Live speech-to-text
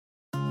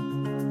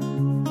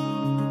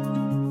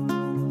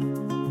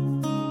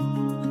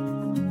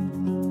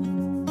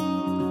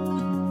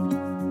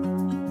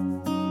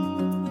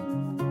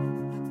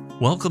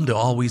Welcome to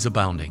Always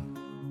Abounding.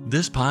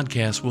 This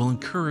podcast will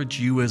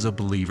encourage you as a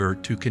believer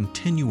to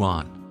continue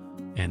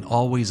on and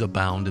always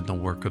abound in the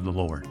work of the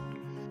Lord.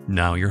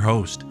 Now your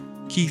host,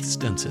 Keith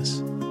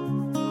Stensis.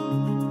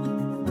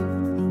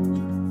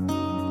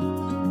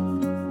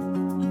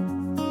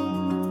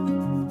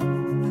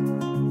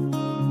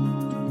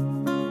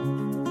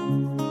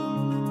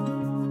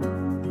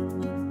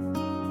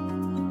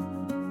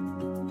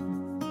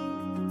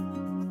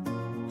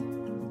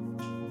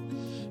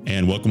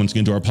 And welcome once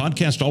again to our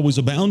podcast, Always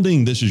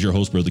Abounding. This is your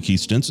host, Brother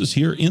Keith Stensis,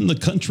 here in the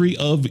country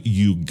of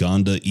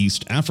Uganda,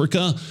 East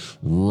Africa,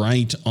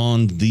 right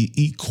on the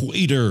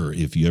equator.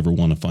 If you ever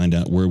want to find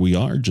out where we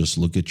are, just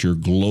look at your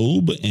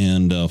globe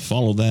and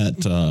follow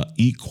that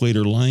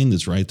equator line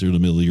that's right through the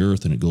middle of the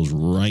earth, and it goes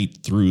right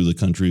through the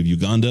country of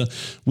Uganda.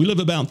 We live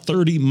about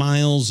 30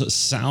 miles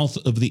south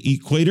of the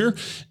equator,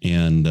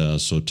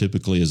 and so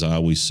typically, as I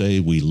always say,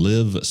 we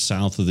live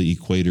south of the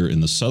equator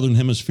in the southern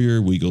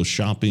hemisphere. We go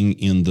shopping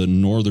in the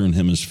northern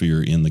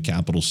hemisphere in the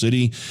capital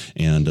city,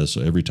 and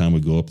so every time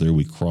we go up there,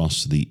 we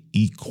cross the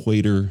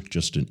equator.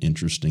 Just an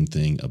interesting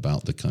thing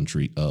about the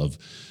country of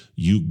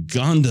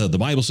Uganda. The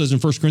Bible says in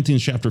 1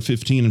 Corinthians chapter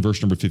 15 and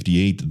verse number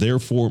 58,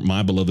 "Therefore,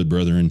 my beloved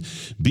brethren,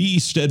 be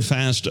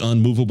steadfast,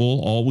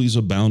 unmovable, always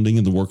abounding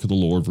in the work of the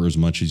Lord, for as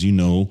much as you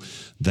know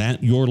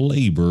that your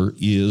labor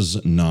is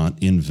not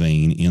in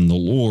vain in the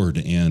Lord."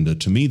 And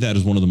to me, that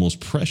is one of the most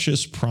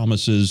precious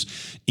promises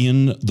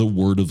in the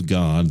Word of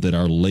God, that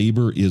our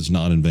labor is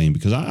not in vain.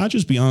 Because I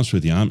just be honest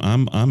with you,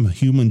 I'm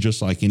human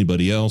just like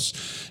anybody else,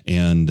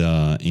 and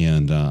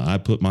I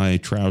put my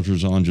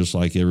trousers on just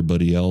like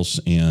everybody else,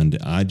 and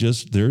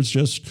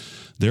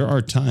there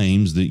are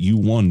times that you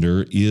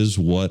wonder, is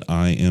what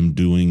I am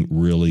doing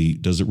really,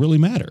 does it really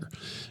matter?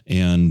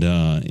 And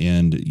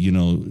you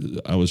know,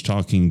 I was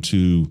talking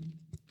to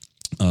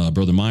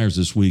Brother Myers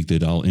this week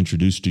that I'll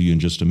introduce to you in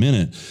just a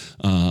minute.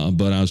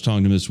 But I was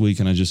talking to him this week,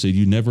 and I just said,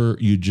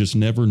 you just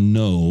never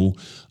know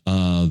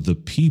the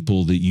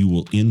people that you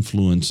will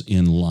influence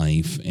in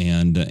life.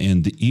 And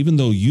even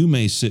though you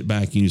may sit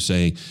back and you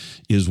say,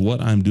 is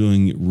what I'm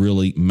doing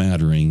really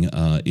mattering?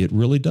 It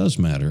really does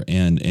matter.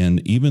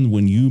 And even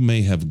when you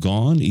may have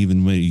gone,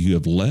 even when you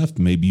have left,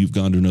 maybe you've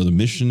gone to another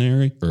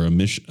missionary or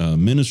a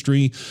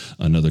ministry,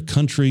 another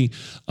country,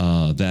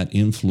 that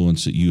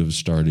influence that you have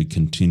started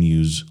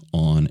continues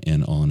on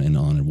and on and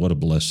on. And what a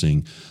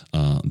blessing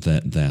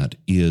that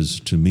is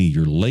to me.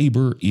 Your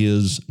labor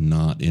is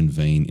not in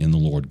vain in the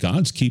Lord.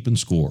 God's keeping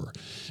score.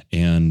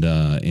 And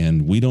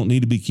we don't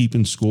need to be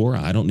keeping score.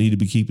 I don't need to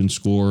be keeping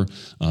score,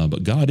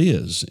 but God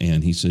is.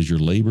 And he says your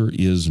labor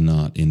is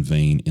not in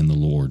vain in the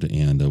Lord.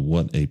 And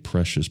what a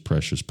precious,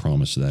 precious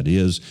promise that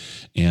is.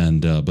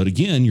 And but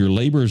again, your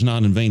labor is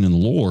not in vain in the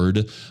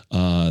Lord.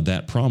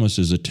 That promise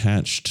is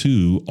attached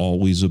to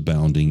always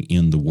abounding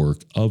in the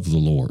work of the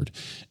Lord.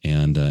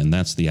 And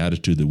that's the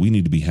attitude that we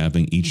need to be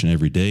having each and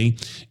every day,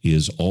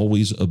 is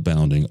always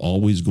abounding,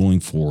 always going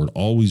forward,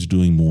 always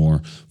doing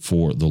more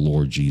for the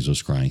Lord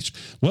Jesus Christ.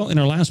 Well, in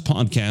our last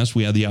podcast,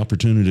 we had the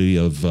opportunity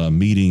of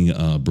meeting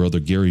Brother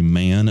Gary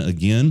Mann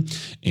again,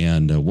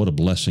 and what a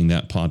blessing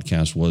that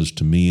podcast was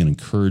to me, an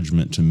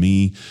encouragement to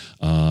me,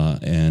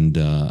 and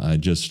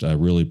I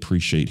really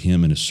appreciate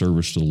him and his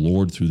service to the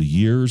Lord through the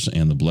years,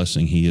 and the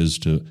blessing he has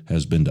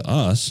been to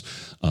us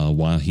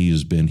while he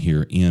has been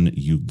here in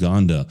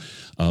Uganda.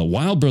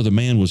 While Brother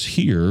Mann was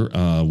here,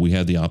 we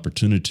had the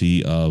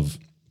opportunity of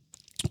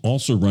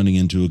also running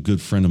into a good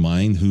friend of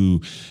mine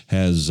who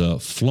has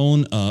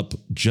flown up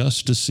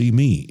just to see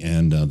me.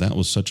 And that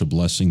was such a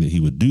blessing that he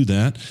would do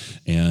that.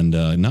 And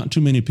not too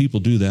many people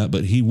do that,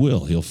 but he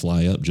will. He'll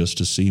fly up just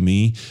to see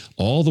me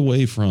all the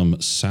way from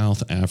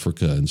South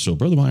Africa. And so,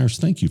 Brother Myers,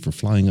 thank you for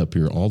flying up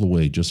here all the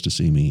way just to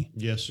see me.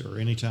 Yes, sir.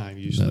 Anytime.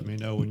 You just let me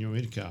know when you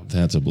want me to come.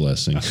 That's a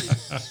blessing.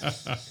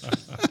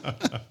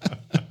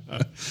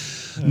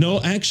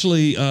 No,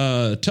 actually,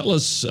 tell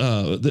us.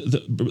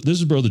 This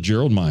is Brother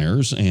Gerald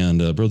Myers,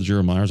 and Brother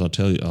Gerald Myers, I'll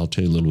tell you a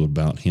little bit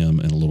about him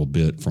in a little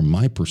bit from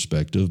my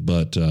perspective.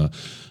 But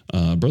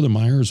Brother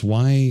Myers,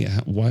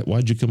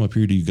 why'd you come up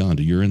here to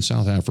Uganda? You're in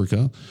South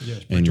Africa,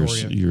 yes, and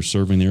you're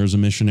serving there as a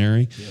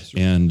missionary. Yes, sir.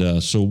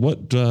 And so,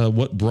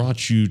 what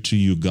brought you to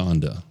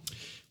Uganda?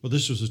 Well,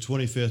 this was the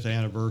 25th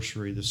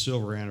anniversary, the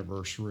silver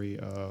anniversary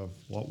of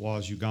what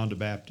was Uganda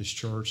Baptist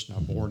Church, now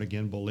Born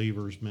Again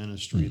Believers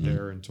Ministry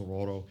there in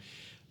Toronto.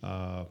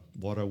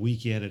 What a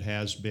weekend it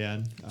has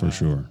been. For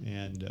sure.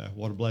 And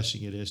what a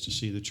blessing it is to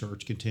see the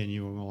church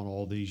continuing on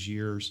all these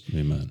years.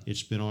 Amen.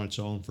 It's been on its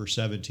own for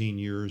 17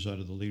 years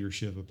under the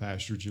leadership of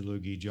Pastor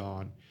Jalugi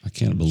John. I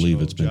can't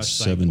believe it's been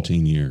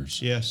 17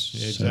 years. Yes,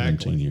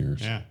 exactly. 17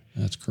 years. Yeah.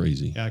 That's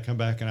crazy. Yeah, I come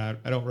back and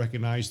I don't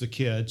recognize the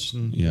kids,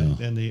 and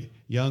the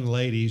young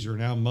ladies are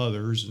now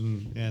mothers,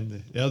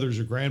 and the others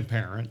are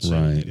grandparents.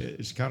 Right.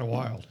 It's kind of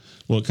wild.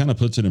 Well, it kind of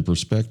puts it in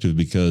perspective,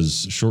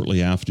 because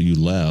shortly after you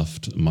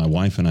left, my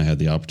wife and I had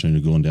the opportunity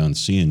of going down and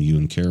seeing you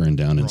and Karen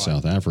down in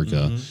South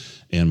Africa,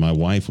 and my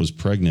wife was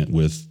pregnant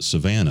with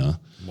Savannah,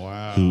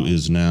 Wow. who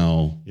is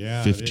now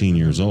 15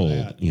 years old.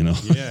 That. You know.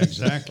 Yeah,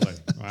 exactly.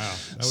 Wow.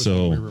 That was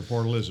So- when we were at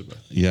Port Elizabeth.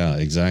 Yeah,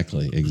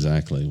 exactly.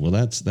 Well,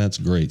 that's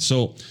great.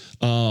 So,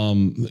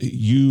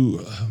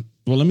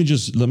 let me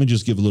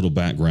just give a little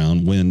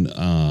background. When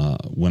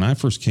I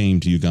first came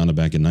to Uganda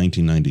back in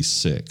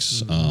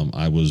 1996,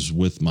 I was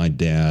with my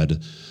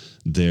dad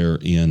there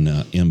in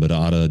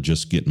Mbadada,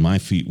 just getting my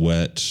feet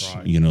wet,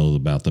 Right.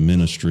 About the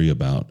ministry,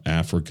 about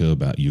Africa,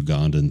 about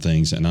Uganda and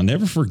things. And I'll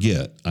never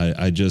forget,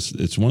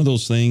 it's one of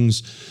those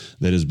things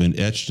that has been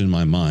etched in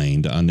my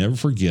mind. I'll never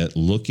forget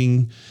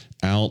looking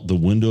out the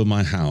window of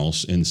my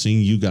house and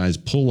seeing you guys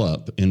pull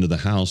up into the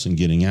house and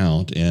getting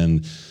out.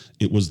 And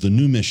it was the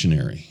new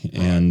missionary.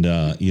 And,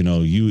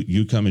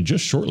 you come in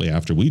just shortly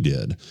after we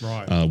did.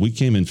 Right. We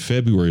came in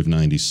February of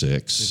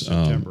 96. In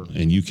September.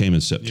 And you came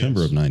in September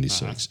Yes. of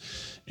 96.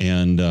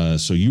 And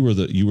so you were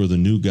the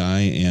new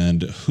guy,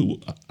 and who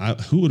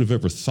would have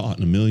ever thought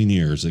in a million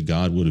years that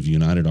God would have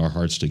united our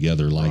hearts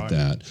together like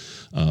that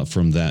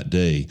from that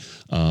day?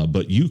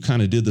 But you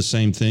kind of did the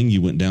same thing.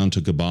 You went down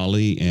to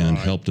Kabali and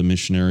helped a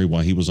missionary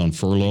while he was on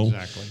furlough.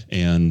 Exactly.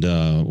 And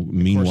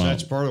meanwhile, Of course,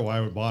 that's part of why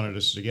we bonded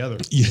us together.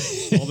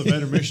 All the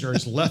better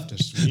missionaries left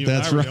us. You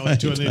that's and I were right.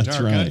 the only two in the That's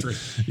entire right. country.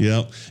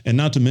 Yep. And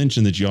not to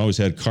mention that you always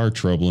had car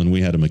trouble, and we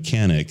had a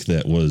mechanic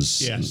that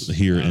was Yes.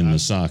 here in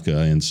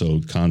Masaka, and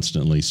so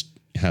constantly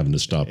having to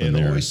stop in It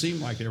there. always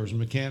seemed like there was a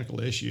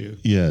mechanical issue.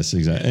 Yes,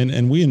 exactly.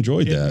 And we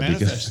enjoyed It that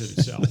manifested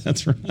itself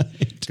that's right.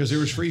 because there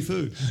was free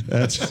food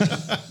That's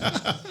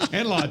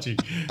and lodging.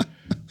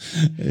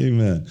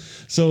 Amen.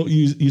 So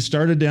you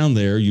started down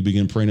there. You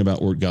began praying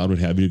about where God would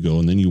have you to go,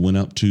 and then you went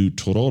up to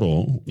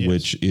Tororo, Yes.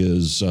 which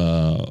is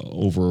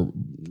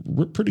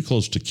pretty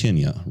close to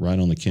Kenya, right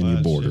on the Kenya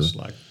It's border. just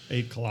like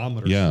 8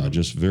 kilometers. Yeah, from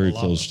just very Malabo.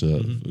 close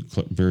to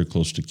very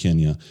close to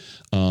Kenya.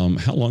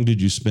 How long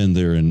did you spend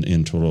there in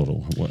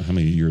Tororo? How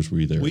many years were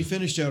you there? We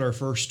finished out our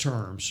first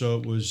term, so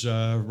it was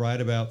right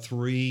about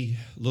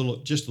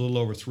just a little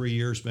over 3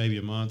 years, maybe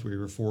a month. We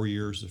were 4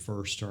 years the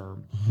first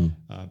term.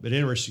 But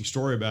interesting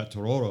story about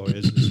Tororo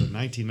is in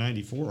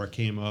 1994, I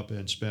came up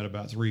and spent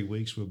about 3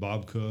 weeks with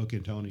Bob Cook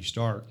and Tony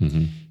Stark,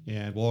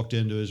 and walked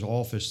into his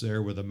office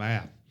there with a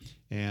map.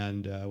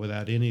 And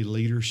without any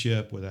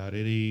leadership, without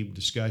any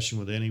discussion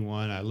with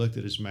anyone, I looked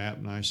at his map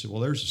and I said,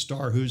 "Well, there's a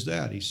star. Who's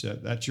that?" He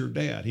said, "That's your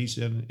dad. He's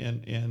in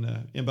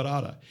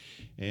Mbadada."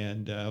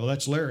 And well,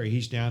 that's Larry.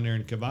 He's down there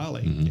in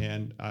Kabali.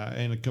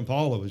 And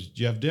Kampala was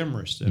Jeff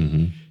Demarest.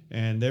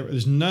 And there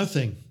was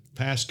nothing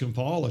past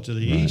Kampala to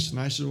the east. And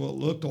I said, "Well, it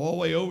looked all the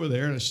way over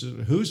there." And I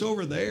said, "Who's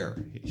over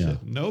there?" He said,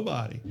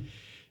 "Nobody."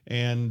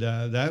 And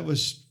that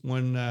was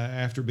when,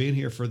 after being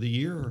here for the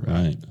year,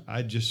 Right.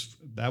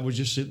 that was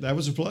just it. That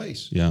was a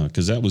place. Yeah,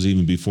 because that was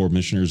even before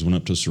missionaries went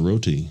up to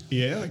Soroti.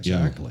 Yeah,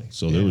 exactly.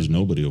 So there was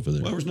nobody over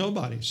there. Well, there was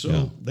nobody.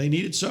 So they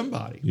needed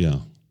somebody. Yeah.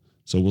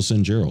 So we'll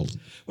send Gerald.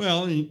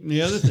 Well, and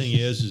the other thing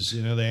is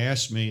they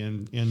asked me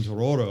in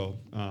Tororo,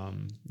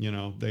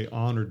 they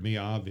honored me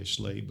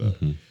obviously, but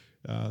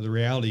the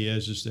reality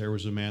is there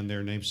was a man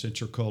there named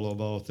Sincher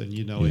Koloboth, and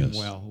you know him Yes.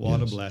 well. What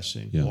a Yes.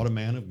 blessing. Yeah. What a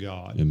man of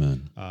God.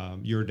 Amen.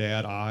 Your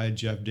dad,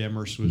 Jeff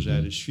Demarest, was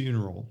at his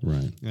funeral.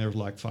 Right. And there was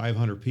like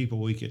 500 people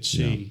we could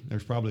see.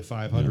 There's probably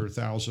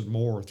 500,000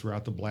 more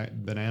throughout the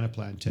banana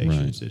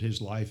plantations that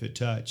his life had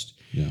touched.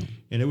 Yeah.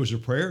 And it was a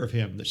prayer of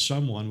him that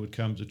someone would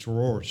come to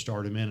Tororo and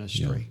start a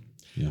ministry.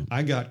 Yeah.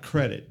 I got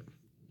credit,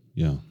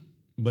 Yeah.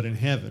 but in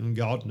heaven,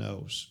 God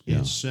knows.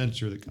 It's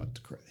Sincher that got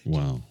the credit.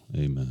 Wow.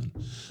 Amen.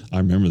 I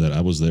remember that.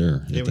 I was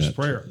there. It was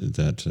prayer. At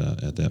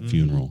that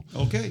funeral.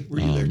 Okay.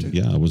 Were you there too?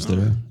 Yeah, I was All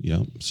there. right.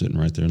 Yeah, sitting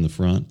right there in the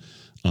front.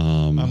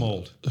 I'm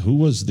old. Who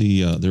was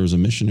there was a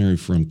missionary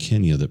from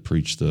Kenya that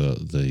preached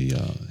he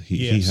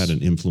Yes. had an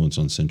influence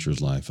on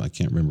Sincher's life. I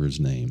can't remember his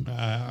name.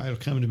 It'll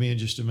come to me in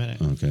just a minute.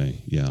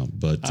 Okay. Yeah.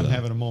 But I'm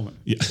having a moment.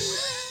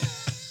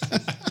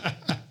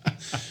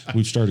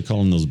 we've started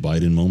calling those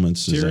Biden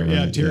moments. Is that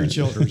right? Terry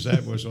Childers.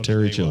 That was what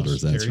Terry his name was.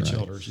 Childers, that's Terry right.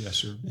 Childers, yes,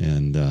 sir.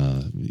 And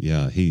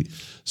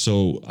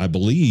so I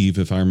believe,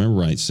 if I remember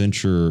right,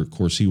 Sincher, of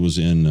course, he was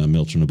in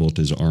Milton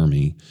Obote's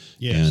army,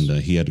 Yes.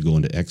 and he had to go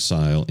into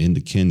exile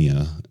into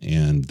Kenya,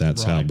 and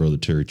that's how Right. Brother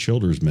Terry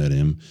Childers met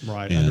him.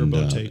 Right, and, under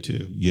Obote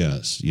too.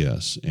 Yes,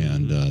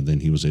 and then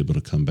he was able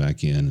to come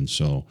back in, and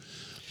so,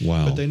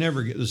 wow. But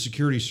the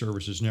security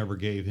services never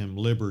gave him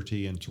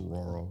liberty in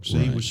Tororo. So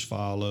he was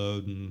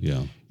followed.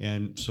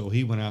 And so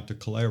he went out to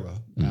Calera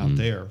out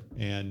there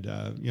and,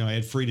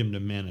 had freedom to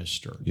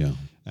minister. Yeah.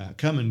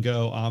 Come and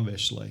go,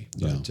 obviously.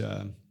 But,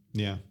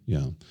 Yeah.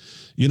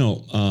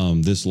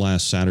 This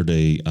last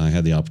Saturday, I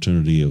had the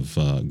opportunity of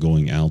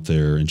going out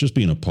there and just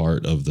being a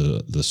part of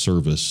the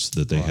service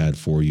that they had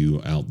for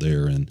you out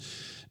there, and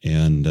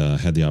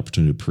had the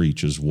opportunity to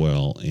preach as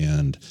well.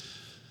 And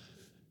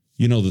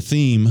the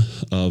theme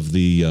of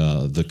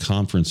the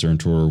conference there in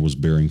Tororo was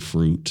bearing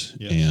fruit,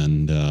 Yes.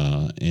 and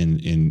a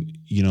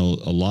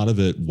lot of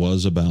it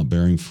was about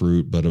bearing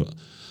fruit, but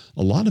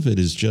a lot of it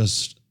is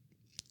just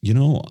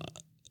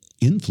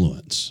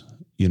influence.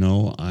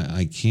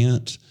 I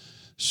can't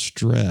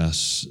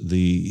stress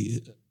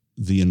the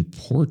the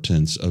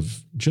importance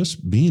of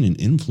just being an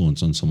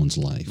influence on someone's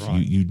life.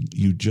 Right.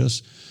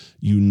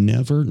 You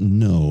never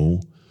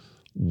know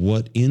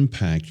what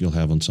impact you'll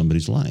have on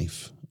somebody's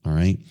life. All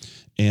right.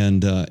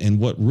 And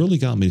what really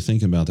got me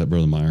thinking about that,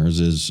 Brother Myers,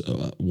 is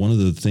one of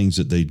the things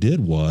that they did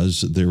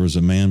was there was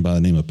a man by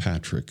the name of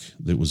Patrick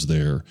that was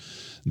there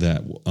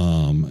that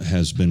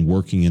has been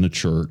working in a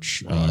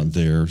church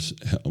there,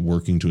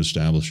 working to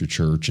establish a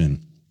church,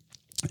 and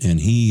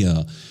he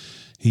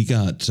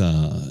got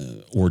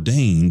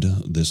ordained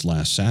this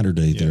last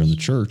Saturday there in the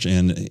church,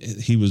 and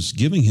he was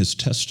giving his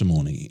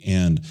testimony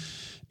and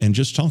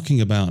just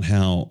talking about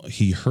how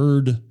he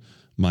heard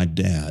my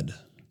dad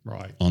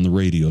on the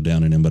radio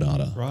down in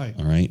Embedada. Right.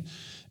 All right.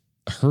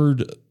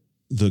 Heard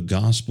the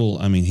gospel.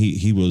 I mean,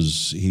 he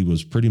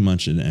was pretty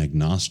much an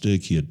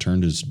agnostic. He had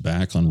turned his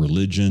back on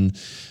religion,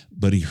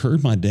 but he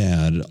heard my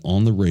dad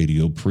on the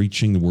radio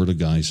preaching the word of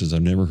God. He says,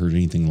 I've never heard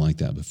anything like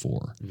that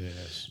before.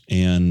 Yes.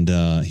 And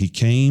he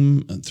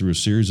came through a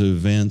series of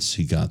events.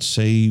 He got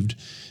saved,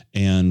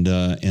 and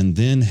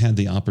then had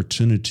the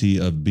opportunity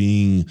of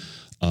being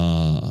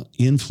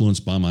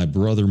influenced by my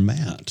brother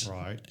Matt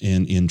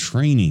in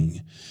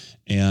training.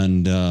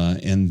 And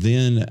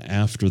then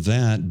after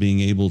that, being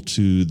able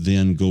to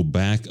then go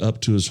back up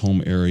to his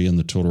home area in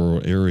the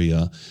Tororo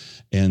area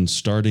and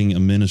starting a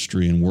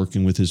ministry and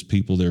working with his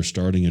people there,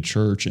 starting a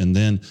church. And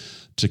then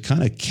to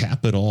kind of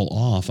cap it all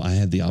off, I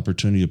had the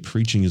opportunity of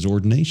preaching his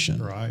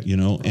ordination,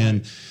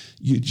 and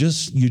you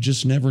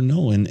just never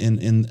know.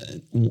 And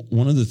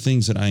one of the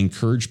things that I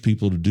encourage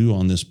people to do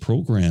on this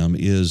program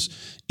is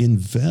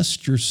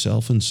invest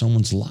yourself in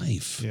someone's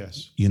life.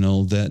 Yes.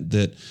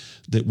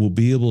 That will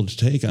be able to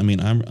take. I mean,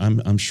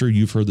 I'm sure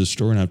you've heard this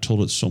story, and I've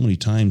told it so many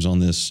times on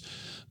this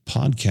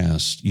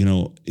podcast.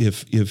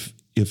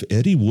 If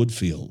Eddie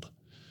Woodfield,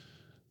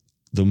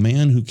 the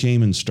man who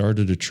came and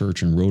started a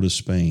church in Rota,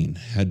 Spain,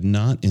 had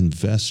not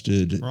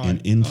invested and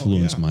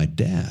influenced my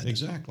dad.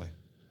 Exactly.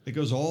 It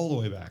goes all the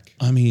way back.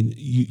 I mean,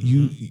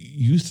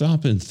 you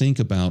stop and think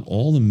about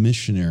all the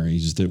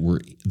missionaries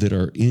that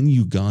are in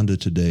Uganda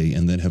today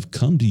and that have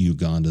come to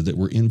Uganda that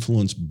were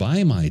influenced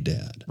by my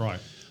dad. Right.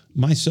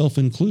 Myself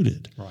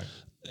included. Right.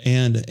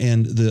 And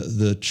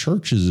the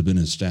churches have been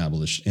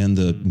established, and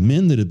the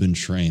men that have been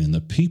trained, and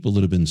the people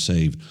that have been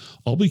saved,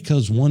 all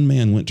because one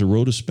man went to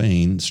Rota,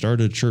 Spain,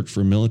 started a church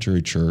for a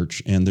military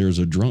church, and there's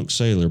a drunk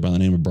sailor by the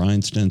name of Brian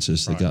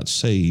Stensis that got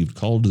saved,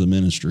 called to the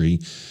ministry,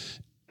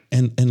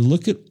 and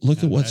look at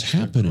what's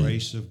happening. The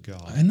grace of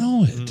God. I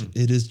know it.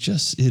 It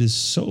is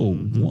so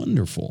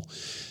wonderful,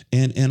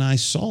 and I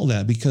saw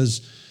that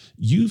because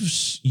you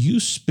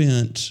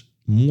spent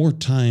more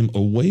time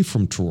away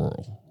from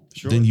Tororo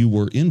than you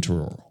were in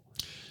Tororo.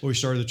 Well, we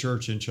started the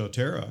church in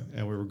Chotera,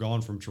 and we were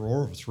gone from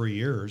Tororo for 3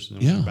 years,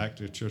 and then we went back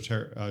to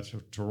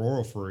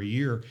Tororo for a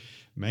year,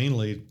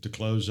 mainly to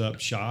close up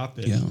shop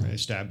and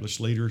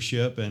establish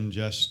leadership and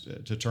just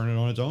to turn it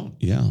on its own.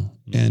 Yeah.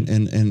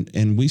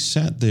 And we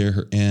sat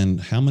there, and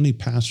how many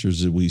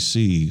pastors did we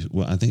see?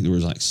 Well, I think there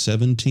was like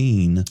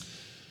 17.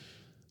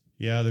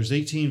 Yeah, there's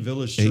 18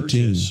 village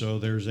churches, so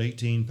there's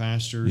 18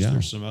 pastors.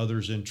 There's some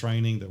others in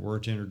training that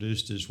weren't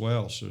introduced as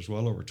well. So there's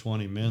well over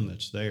 20 men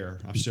that's there.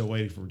 I'm still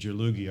waiting for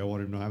Jalugi. I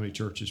wanted to know how many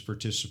churches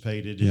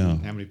participated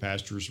and how many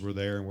pastors were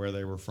there and where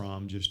they were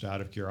from, just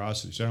out of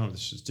curiosity. So I don't know the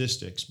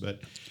statistics, but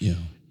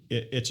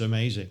it's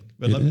amazing.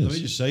 But let me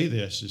just say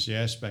this is the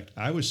aspect.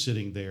 I was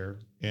sitting there,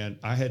 and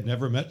I had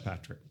never met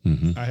Patrick.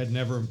 I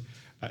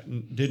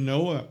didn't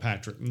know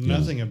Patrick,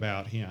 nothing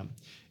about him,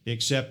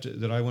 except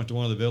that I went to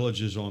one of the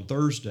villages on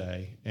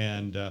Thursday,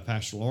 and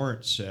Pastor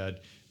Lawrence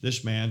said,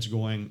 this man's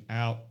going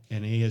out,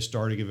 and he is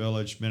starting a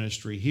village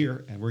ministry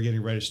here, and we're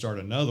getting ready to start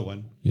another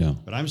one. Yeah.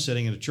 But I'm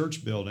sitting in a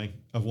church building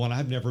of one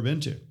I've never been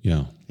to.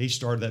 Yeah. He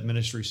started that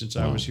ministry since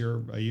I was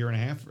here a year and a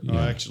half.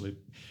 Actually,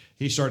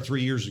 he started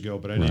 3 years ago,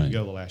 but I didn't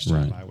go the last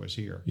time I was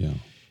here. Yeah.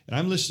 And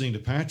I'm listening to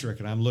Patrick,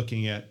 and I'm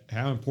looking at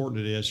how important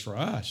it is for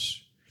us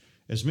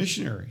as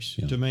missionaries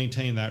to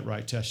maintain that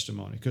right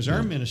testimony, because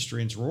our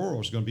ministry in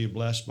Tororo is going to be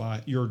blessed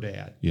by your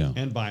dad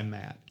and by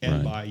Matt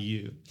and by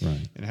you,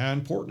 and how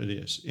important it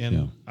is.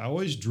 And I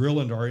always drill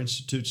into our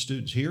Institute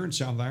students here in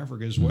South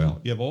Africa as well.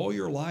 You have all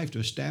your life to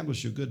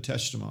establish a good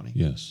testimony.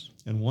 Yes.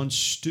 And one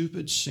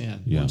stupid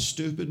sin, one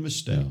stupid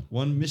mistake,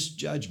 one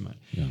misjudgment,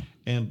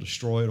 and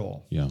destroy it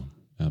all. Yeah,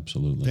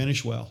 absolutely.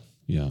 Finish well.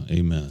 Yeah,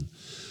 amen.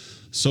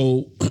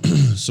 So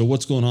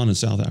what's going on in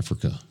South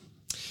Africa?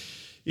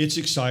 It's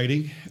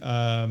exciting.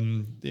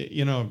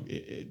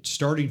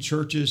 Starting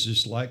churches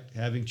is like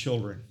having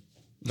children.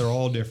 They're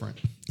all different.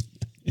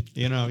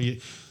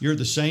 You're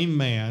the same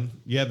man.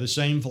 You have the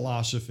same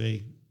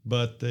philosophy,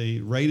 but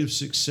the rate of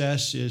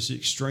success is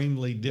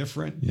extremely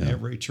different in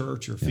every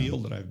church or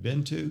field that I've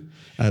been to.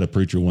 I had a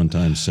preacher one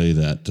time say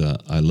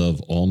that I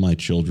love all my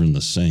children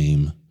the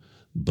same,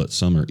 but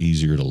some are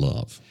easier to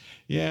love.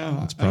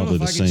 Yeah, it's probably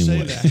the same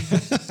way.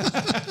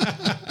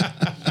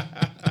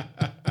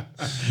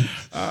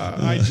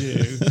 I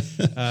do.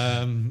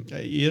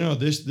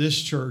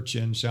 This church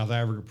in South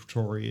Africa,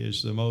 Pretoria,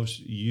 is the most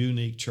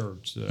unique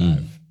church that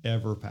I've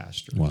ever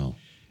pastored. Wow.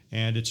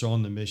 and it's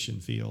on the mission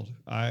field.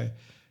 I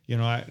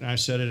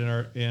said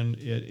it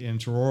in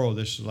Truro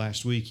this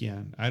last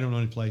weekend. I don't know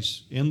any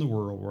place in the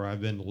world where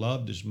I've been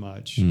loved as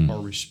much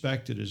or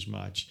respected as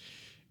much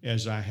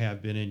as I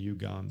have been in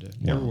Uganda.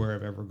 Wow. Everywhere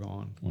I've ever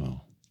gone.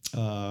 Wow.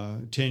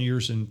 10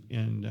 years in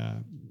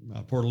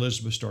Port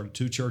Elizabeth, started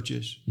 2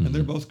 churches, and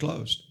they're both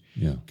closed.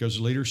 Yeah. Because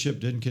the leadership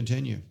didn't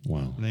continue.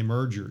 Wow. And they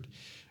merged.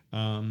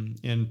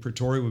 In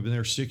Pretoria, we've been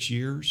there 6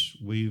 years.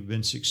 We've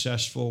been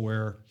successful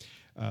where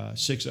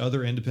 6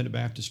 other independent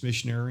Baptist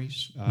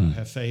missionaries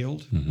have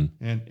failed.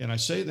 And I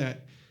say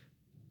that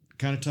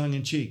kind of tongue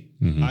in cheek.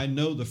 I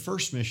know the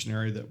first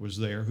missionary that was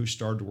there who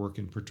started to work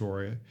in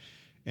Pretoria,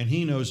 and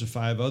he knows of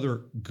 5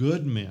 other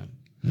good men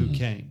who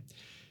came.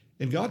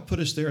 And God put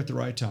us there at the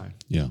right time.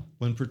 Yeah.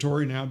 When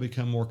Pretoria now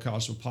become more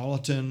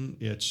cosmopolitan,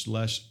 it's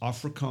less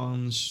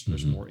Afrikaans,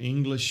 there's more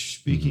English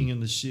speaking in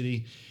the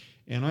city.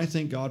 And I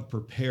think God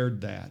prepared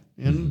that.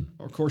 And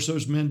of course,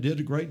 those men did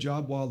a great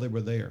job while they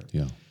were there.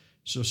 Yeah.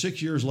 So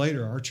 6 years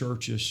later, our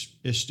church is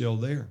still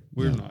there.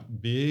 We're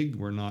not big.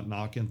 We're not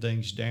knocking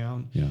things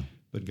down. Yeah.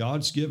 But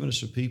God's given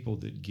us a people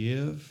that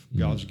give.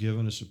 God's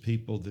given us a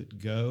people that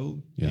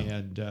go. Yeah.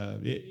 And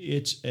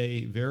it's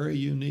a very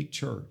unique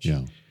church.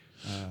 Yeah.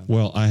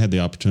 Well, I had the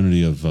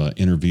opportunity of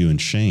interviewing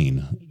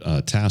Shane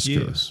Tasker,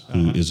 Yes.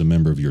 who is a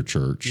member of your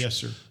church. Yes,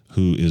 sir.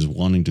 Who is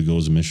wanting to go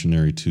as a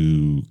missionary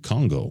to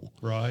Congo.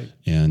 Right.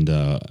 And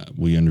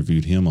we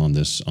interviewed him on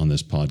this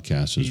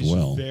podcast as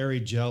well. He's very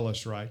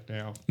jealous right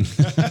now.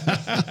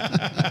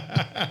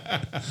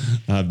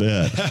 I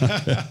bet.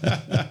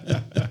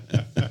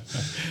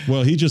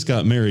 Well, he just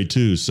got married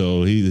too,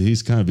 so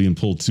he's kind of being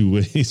pulled 2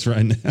 ways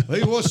right now. Well,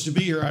 he wants to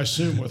be here, I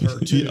assume, with her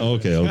too.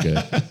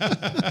 Okay.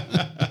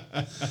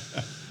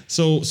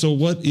 So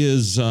what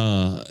is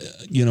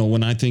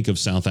when I think of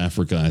South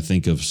Africa, I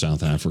think of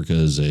South Africa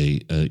as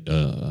a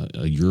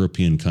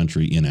European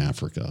country in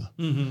Africa.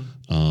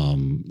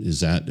 Is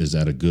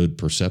that a good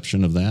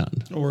perception of that?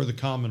 Or the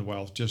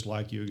Commonwealth, just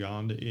like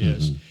Uganda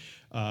is.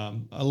 A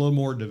little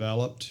more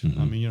developed.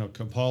 I mean,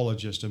 Kampala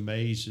just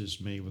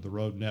amazes me with the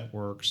road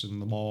networks and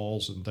the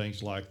malls and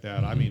things like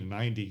that. I mean,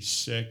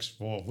 96,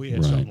 well, if we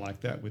had something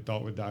like that, we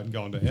thought we'd died and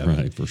gone to heaven.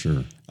 Right, for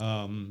sure.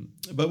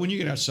 But when you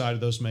get outside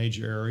of those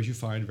major areas, you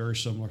find very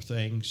similar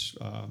things.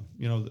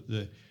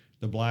 The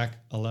black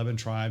 11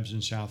 tribes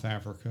in South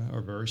Africa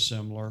are very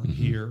similar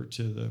here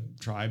to the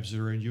tribes that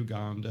are in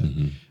Uganda.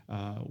 And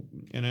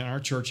in our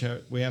church,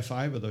 we have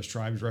 5 of those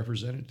tribes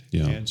represented.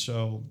 Yeah. And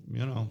so,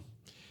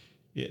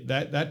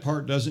 that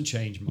part doesn't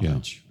change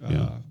much.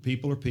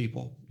 People are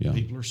people. Yeah.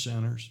 People are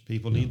sinners.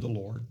 People need the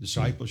Lord.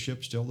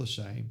 Discipleship's still the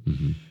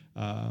same.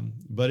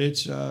 But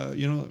it's,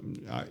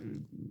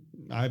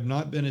 I've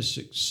not been as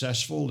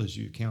successful as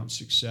you count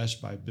success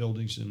by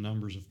buildings and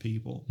numbers of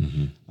people.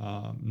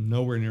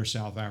 Nowhere near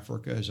South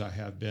Africa as I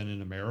have been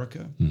in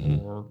America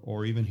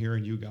or even here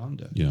in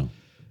Uganda. Yeah.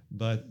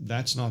 But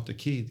that's not the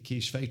key. The key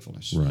is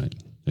faithfulness. Right.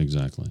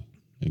 Exactly.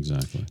 As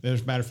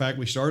a matter of fact,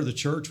 we started the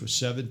church with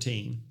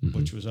 17,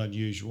 which was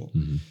unusual.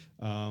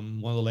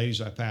 One of the ladies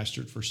I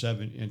pastored for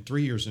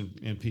 3 years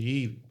in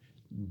PE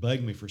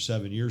begged me for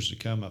 7 years to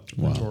come up to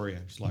Pretoria.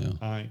 It's like,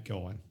 I ain't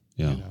going.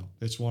 Yeah.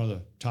 It's one of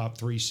the top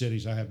 3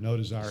 cities I have no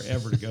desire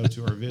ever to go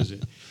to or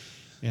visit.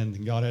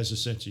 And God has a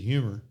sense of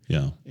humor.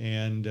 Yeah.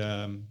 And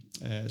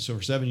so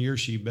for 7 years,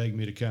 she begged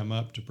me to come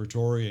up to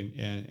Pretoria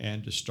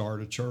and to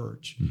start a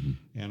church.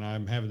 And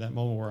I'm having that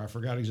moment where I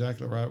forgot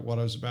exactly what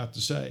I was about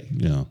to say.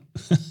 Yeah.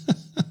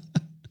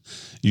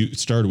 You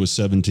started with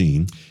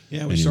 17.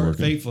 Yeah, we started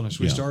faithfulness.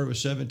 We started with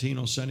 17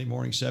 on Sunday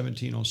morning,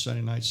 17 on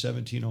Sunday night,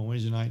 17 on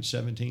Wednesday night,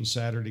 17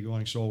 Saturday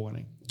going soul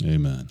winning.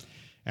 Amen.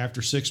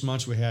 After 6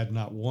 months, we had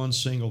not one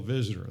single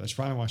visitor. That's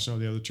probably why some of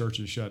the other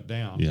churches shut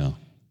down. Yeah.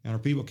 And our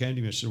people came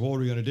to me and said, what are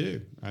we going to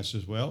do? I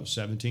said, well,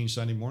 17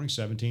 Sunday morning,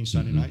 17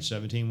 Sunday night,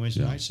 17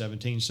 Wednesday night,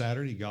 17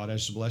 Saturday. God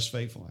has blessed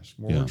faithfulness.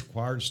 More words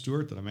required,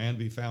 Stuart, that a man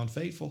be found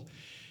faithful.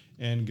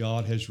 And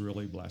God has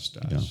really blessed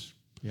us.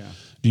 Yeah.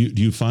 Do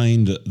you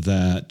find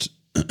that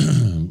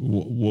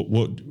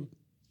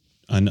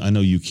I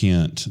know you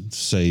can't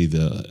say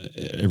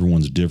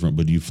everyone's different,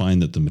 but do you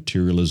find that the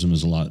materialism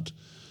is a lot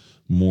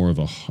more of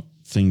a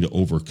thing to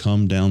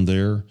overcome down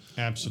there?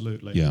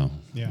 Absolutely. Yeah.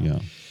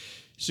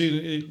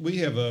 See,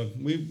 we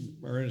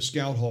are in a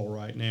scout hall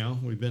right now.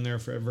 We've been there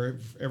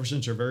ever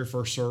since our very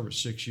first service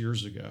 6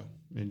 years ago.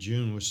 In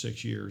June was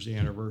 6 years, the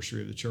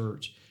anniversary of the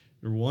church.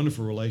 A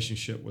wonderful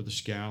relationship with the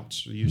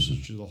scouts, the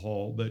usage of the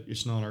hall, but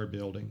it's not our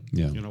building.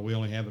 Yeah. We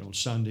only have it on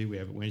Sunday. We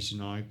have it Wednesday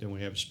night. Then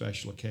we have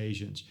special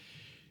occasions.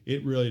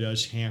 It really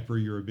does hamper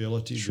your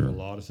ability to do a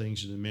lot of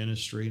things in the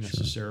ministry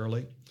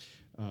necessarily.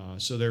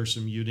 So there's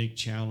some unique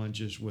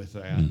challenges with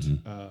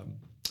that.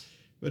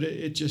 But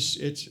it's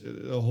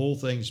the whole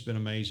thing's been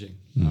amazing.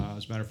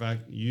 As a matter of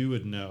fact, you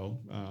would know.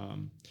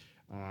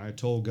 I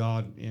told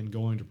God in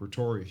going to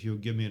Pretoria, if He'll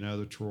give me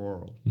another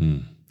Truro,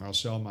 I'll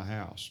sell my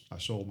house. I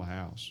sold my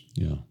house.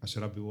 Yeah. I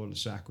said I'd be willing to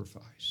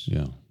sacrifice.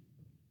 Yeah.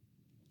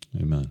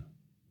 Amen.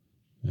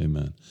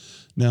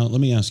 Now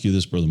let me ask you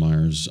this, Brother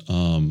Myers.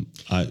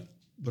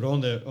 But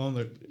on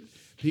the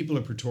people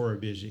in Pretoria are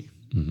busy.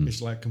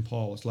 It's like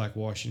Kampala. It's like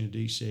Washington,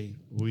 D.C.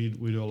 We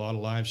do a lot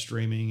of live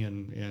streaming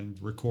and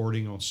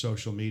recording on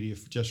social media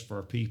just for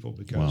our people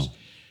because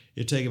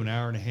it takes them an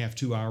hour and a half,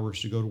 2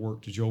 hours to go to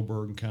work to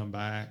Joburg and come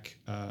back.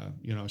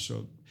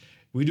 So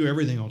we do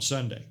everything on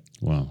Sunday.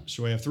 Wow.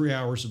 So we have 3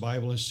 hours of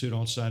Bible Institute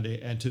on Sunday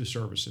and 2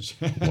 services.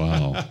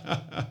 Wow.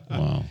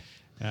 Wow.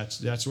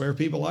 That's where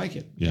people like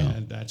it. Yeah.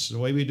 And that's the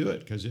way we do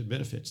it because it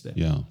benefits them.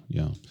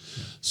 Yeah.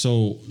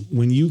 So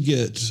when you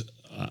get...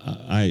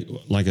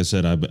 like I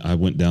said, I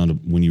went down to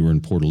when you were in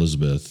Port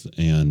Elizabeth,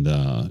 and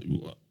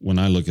when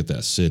I look at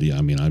that city,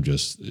 I mean,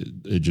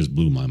 it just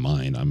blew my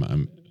mind.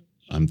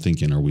 I'm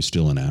thinking, are we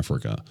still in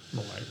Africa?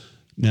 Right.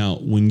 Now,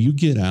 when you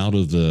get out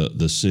of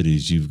the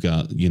cities, you've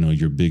got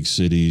your big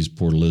cities: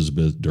 Port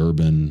Elizabeth,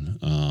 Durban,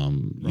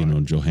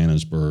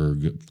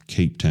 Johannesburg,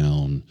 Cape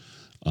Town,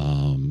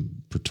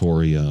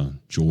 Pretoria,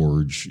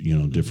 George.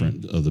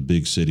 Different of the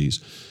big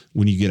cities.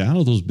 When you get out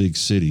of those big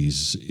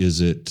cities, is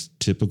it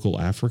typical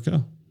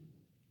Africa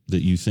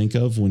that you think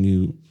of when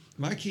you...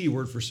 My key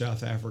word for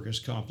South Africa is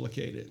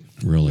complicated.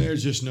 Really?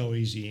 There's just no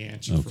easy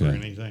answer for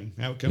anything.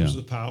 Now it comes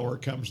the power,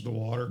 it comes the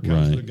water, it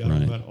comes the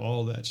government,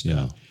 all that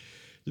stuff. Yeah.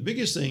 The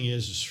biggest thing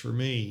is for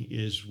me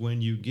is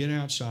when you get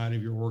outside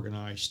of your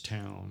organized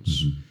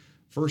towns,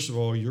 first of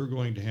all, you're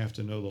going to have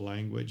to know the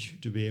language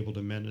to be able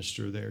to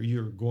minister there.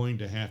 You're going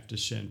to have to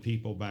send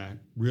people back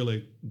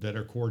really that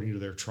are according to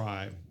their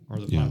tribe or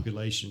the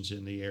populations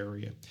in the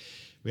area.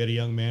 We had a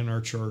young man in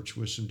our church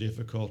with some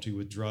difficulty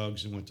with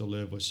drugs and went to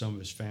live with some of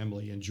his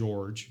family in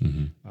George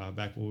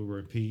back when we were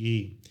in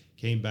PE.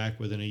 Came back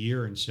within a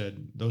year and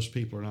said, "Those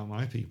people are not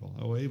my people."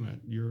 Oh, wait a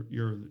minute,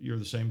 you're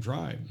the same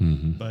tribe,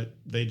 but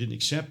they didn't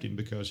accept him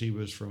because he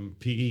was from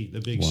PE, the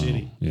big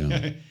city.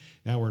 Yeah.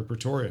 Now we're in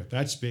Pretoria.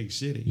 That's big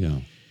city. Yeah.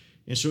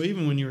 And so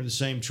even when you're in the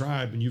same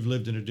tribe and you've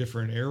lived in a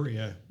different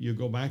area, you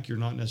go back, you're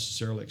not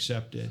necessarily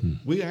accepted.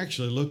 We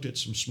actually looked at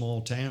some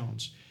small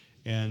towns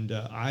and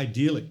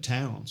idyllic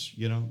towns,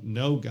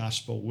 no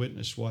gospel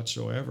witness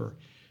whatsoever.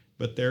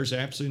 But there's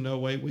absolutely no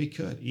way we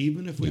could.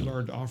 Even if we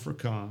learned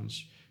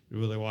Afrikaans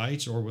with the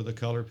whites or with the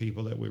colored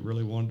people that we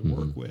really wanted to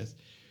work with,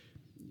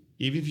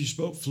 even if you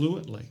spoke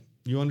fluently,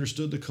 you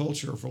understood the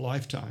culture for a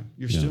lifetime,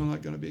 you're still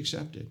not going to be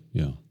accepted.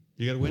 Yeah.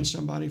 You got to win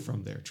somebody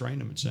from there, train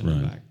them and send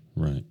them back.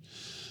 Right.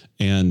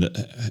 And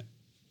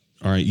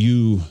all right,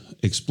 you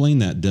explain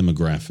that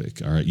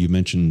demographic. All right, you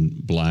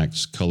mentioned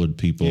blacks, colored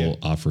people,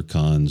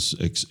 Afrikaans.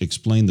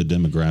 Explain the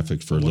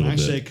demographic for a little bit.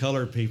 When I say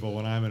colored people,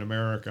 when I'm in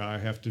America, I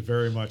have to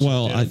very much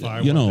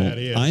identify what that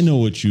is. I know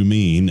what you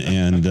mean,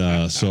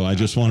 and so I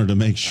just wanted to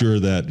make sure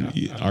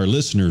that our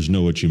listeners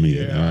know what you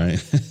mean. All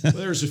right. Well,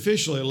 there's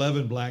officially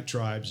 11 black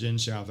tribes in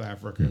South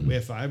Africa. We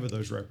have 5 of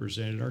those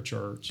represented in our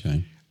church.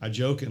 Okay. I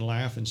joke and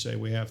laugh and say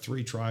we have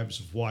 3 tribes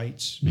of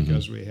whites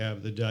because we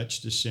have the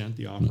Dutch descent,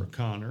 the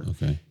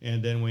Afrikaner,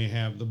 and then we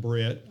have the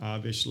Brit,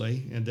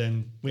 obviously, and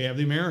then we have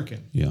the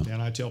American. Yeah. And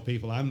I tell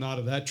people I'm not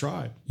of that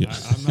tribe. Yeah.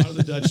 I'm not of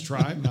the Dutch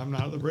tribe, and I'm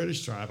not of the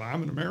British tribe.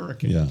 I'm an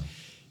American. Yeah.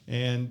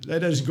 And that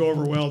doesn't go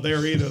over well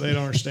there either. They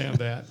don't understand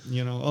that.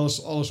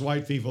 All us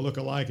white people look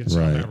alike in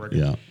South Africa.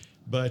 Yeah.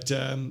 But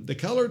the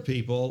colored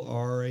people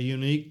are a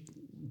unique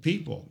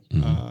people.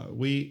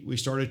 We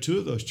started 2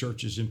 of those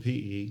churches in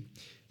PE.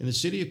 And the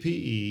city of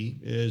PE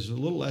is a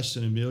little less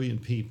than 1 million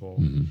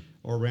people,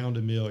 or around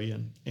 1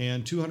 million,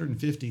 and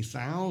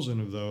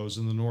 250,000 of those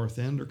in the North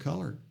End are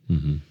colored.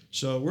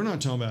 So we're not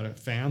talking about a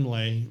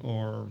family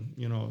or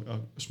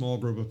a small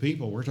group of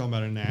people. We're talking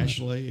about a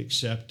nationally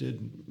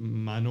accepted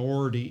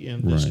minority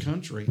in this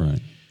country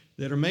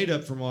that are made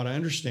up, from what I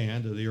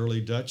understand, of the early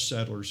Dutch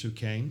settlers who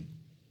came,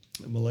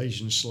 the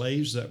Malaysian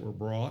slaves that were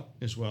brought,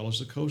 as well as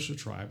the Xhosa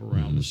tribe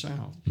around the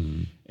south.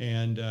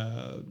 And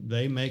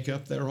they make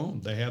up their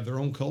own. They have their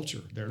own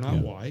culture. They're not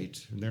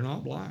white. They're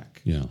not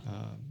black. Yeah.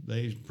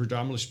 They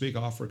predominantly speak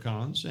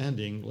Afrikaans and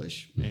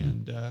English,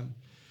 and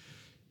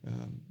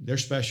they're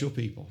special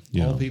people.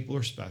 Yeah. All people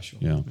are special.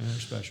 Yeah. They're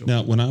special.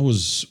 Now, when I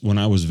was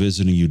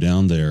visiting you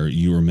down there,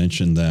 you were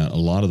mentioned that a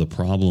lot of the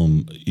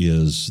problem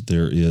is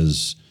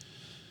there's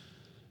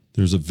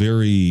a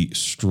very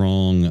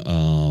strong.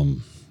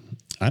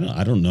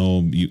 I don't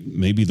know.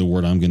 Maybe the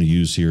word I'm going to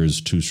use here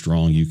is too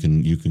strong. You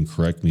can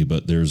correct me,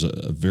 but there's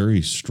a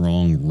very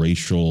strong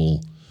racism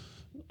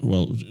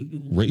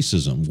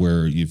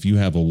where if you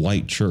have a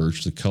white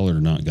church, the colored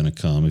are not going to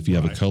come. If you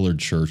have a colored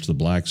church, the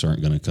blacks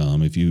aren't going to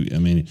come.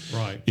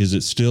 Is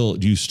it still?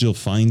 Do you still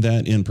find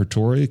that in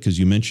Pretoria? Because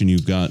you mentioned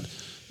you've got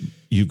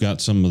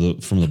some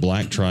from the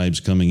black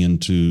tribes coming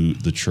into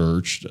the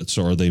church.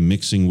 So are they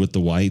mixing with the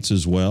whites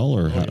as well,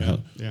 or how?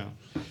 Yeah.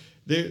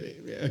 They're,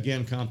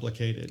 again,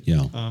 complicated.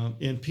 Yeah.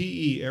 In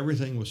PE,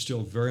 everything was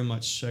still very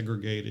much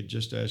segregated,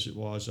 just as it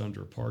was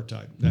under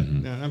apartheid.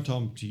 Now, I'm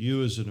talking to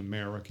you as an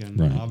American.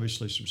 Right.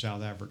 Obviously, some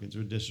South Africans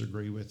would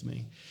disagree with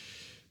me.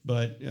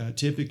 But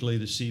typically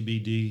the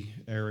CBD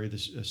area,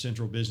 the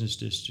Central Business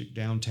District,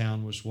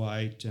 downtown was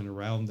white, and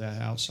around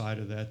that, outside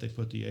of that, they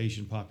put the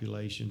Asian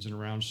populations, and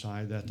around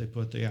side of that, they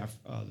put the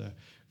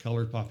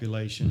colored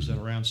populations, and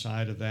around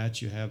side of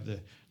that, you have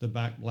the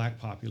black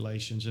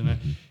populations, and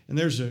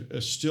there's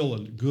still a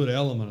good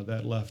element of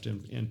that left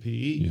in PE.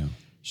 Yeah.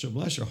 So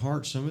bless your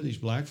heart, some of these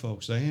black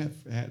folks, they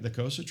have the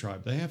Kosa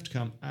tribe, they have to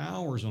come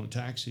hours on a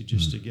taxi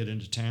just to get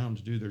into town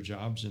to do their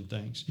jobs and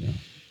things. Yeah.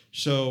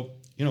 So,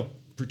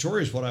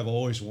 Pretoria is what I've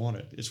always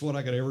wanted. It's what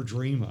I could ever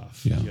dream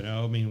of.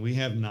 Yeah. I mean, we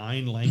have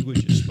 9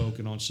 languages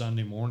spoken on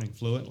Sunday morning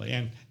fluently,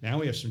 and now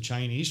we have some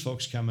Chinese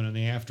folks coming in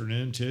the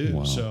afternoon too.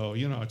 Wow. So,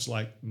 it's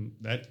like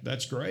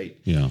that's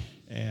great. Yeah.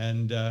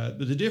 And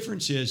but the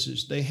difference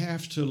is they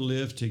have to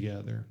live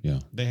together. Yeah.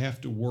 They have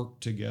to work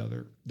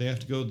together. They have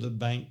to go to the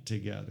bank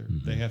together.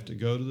 They have to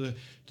go to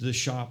the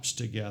shops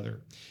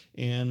together.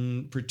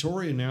 And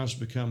Pretoria now has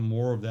become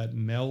more of that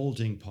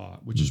melding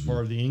pot, which is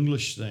part of the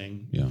English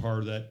thing, part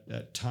of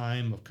that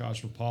time of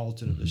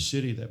cosmopolitan of the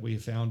city that we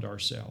have found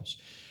ourselves.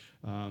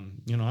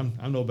 I'm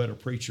no better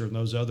preacher than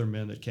those other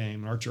men that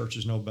came. Our church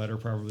is no better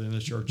probably than the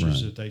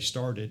churches that they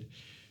started.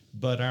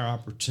 But our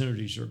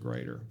opportunities are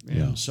greater.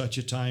 And such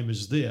a time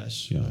as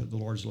this, the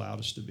Lord's allowed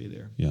us to be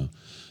there. Yeah.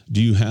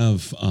 Do you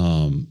have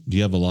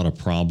a lot of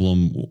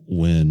problem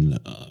when,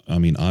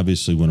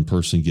 obviously when a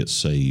person gets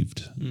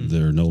saved,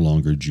 they're no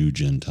longer Jew,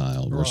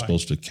 Gentile. We're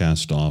supposed to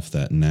cast off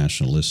that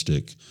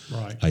nationalistic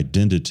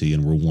identity,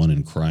 and we're one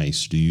in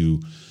Christ. Do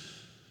you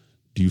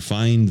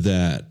find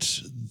that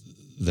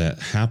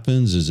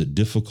happens? Is it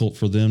difficult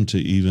for them to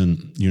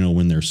even,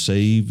 when they're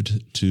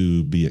saved,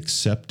 to be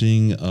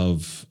accepting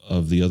of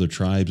the other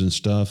tribes and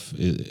stuff?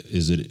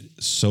 Is it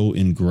so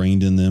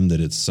ingrained in them that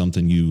it's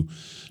something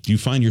do you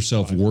find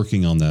yourself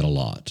working on that a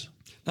lot?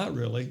 Not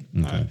really.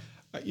 Okay.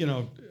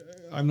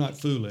 I'm not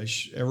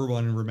foolish.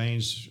 Everyone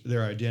remains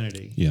their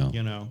identity,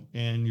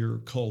 and your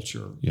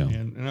culture. Yeah.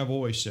 And I've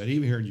always said,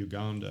 even here in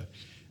Uganda,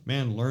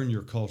 man, learn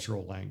your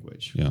cultural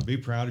language. Yeah. Be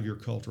proud of your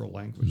cultural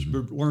language.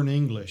 But learn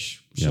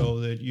English so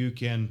that you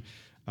can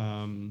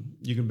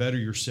better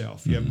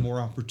yourself. You have more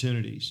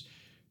opportunities.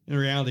 And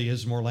the reality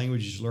is, the more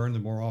languages you learn, the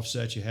more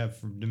offsets you have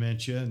from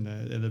dementia, and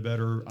the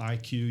better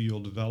IQ you'll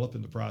develop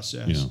in the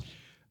process. Yeah.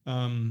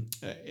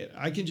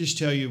 I can just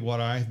tell you what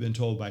I've been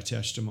told by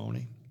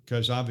testimony,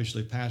 because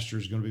obviously pastor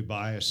is going to be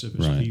biased of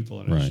his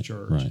people and his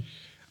church. Right.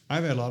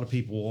 I've had a lot of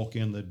people walk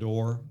in the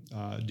door,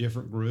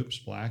 different groups,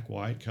 black,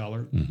 white,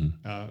 colored,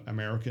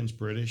 Americans,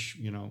 British,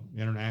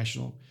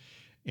 international.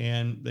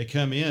 And they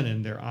come in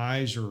and their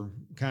eyes are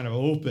kind of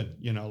open,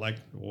 like,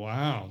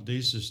 wow,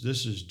 this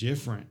is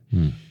different.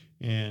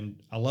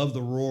 And I love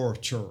the roar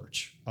of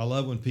church. I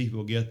love when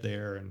people get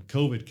there, and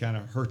COVID kind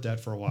of hurt that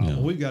for a while.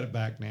 But we've got it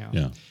back now.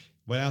 Yeah.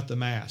 Without the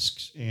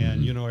masks.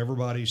 And,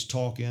 everybody's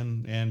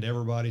talking and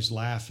everybody's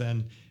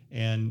laughing.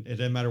 And it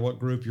doesn't matter what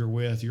group you're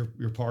with,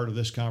 you're part of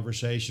this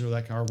conversation or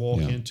that car. Walk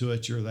into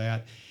it, you're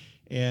that.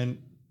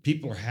 And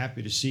people are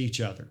happy to see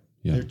each other.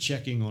 Yeah. They're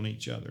checking on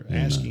each other,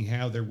 asking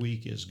how their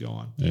week is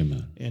going.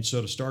 Amen. And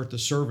so to start the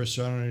service,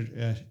 so I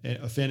don't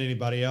offend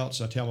anybody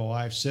else, I tell my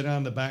wife, sit down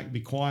in the back,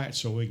 be quiet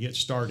so we get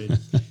started.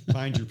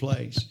 Find your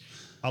place.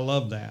 I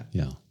love that.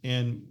 Yeah.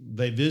 And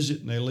they visit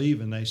and they leave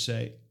and they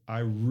say, I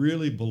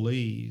really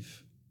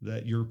believe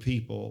that your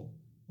people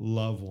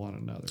love one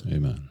another.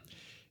 Amen.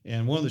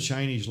 And one of the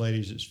Chinese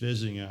ladies that's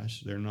visiting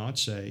us, they're not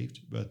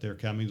saved, but they're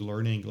coming to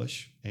learn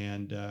English.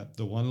 And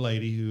the one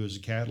lady who was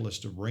a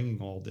catalyst of bringing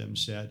all of them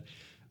said,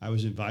 I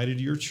was invited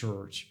to your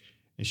church,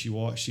 and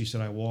she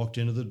said, I walked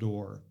into the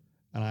door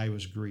and I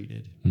was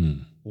greeted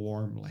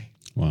warmly.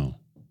 Wow.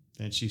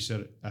 And she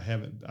said,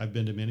 I've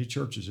been to many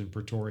churches in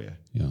Pretoria,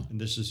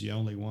 and this is the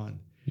only one.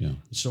 Yeah.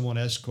 Someone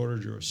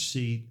escorted her a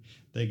seat.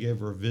 They gave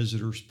her a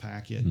visitor's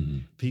packet.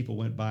 People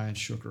went by and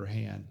shook her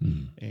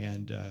hand.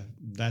 And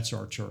that's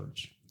our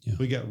church. Yeah.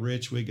 We got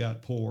rich, we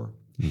got poor,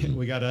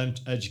 we got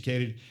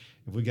uneducated.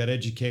 If we got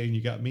educated,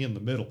 you got me in the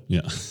middle.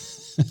 Yeah.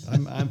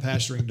 I'm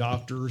pastoring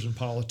doctors and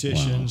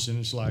politicians, and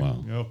it's like,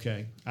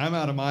 okay, I'm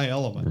out of my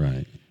element.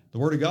 Right. The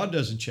Word of God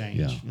doesn't change,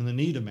 and the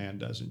need of man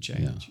doesn't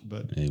change.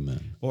 But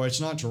Amen. Boy, it's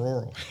not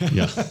Tororo.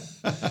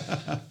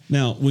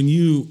 Now, when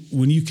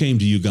you came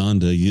to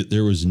Uganda,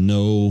 there was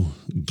no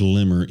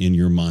glimmer in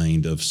your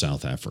mind of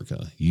South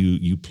Africa.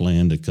 You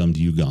planned to come to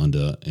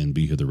Uganda and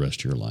be here the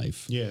rest of your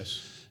life.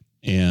 Yes.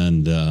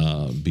 And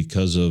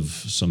because of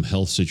some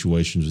health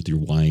situations with your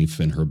wife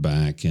and her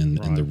back and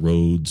the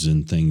roads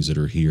and things that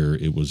are here,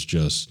 it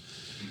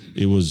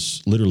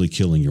was literally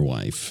killing your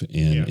wife.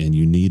 And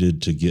you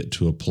needed to get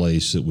to a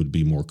place that would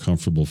be more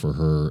comfortable for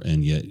her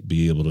and yet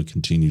be able to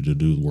continue to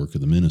do the work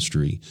of the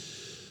ministry.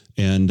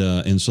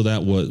 And so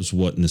that was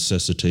what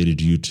necessitated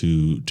you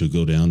to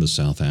go down to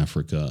South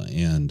Africa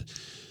and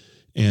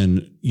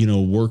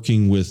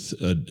working with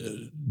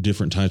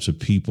different types of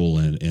people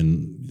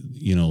and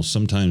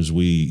sometimes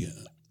we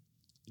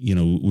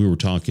we were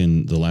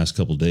talking the last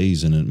couple of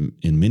days, and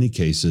in many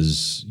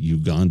cases,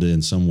 Uganda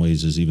in some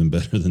ways is even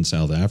better than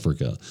South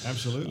Africa.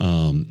 Absolutely.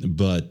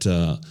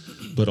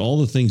 But all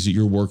the things that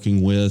you're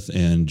working with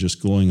and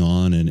just going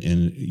on,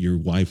 and your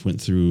wife went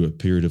through a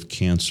period of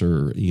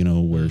cancer,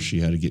 where she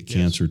had to get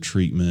cancer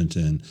treatment,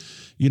 and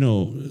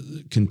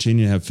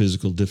continue to have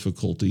physical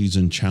difficulties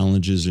and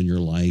challenges in your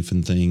life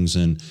and things,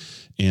 and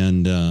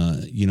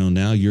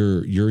now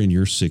you're in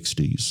your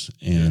 60s,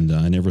 and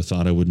I never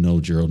thought I would know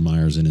Gerald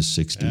Myers in his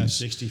 60s.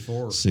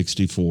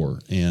 64,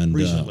 and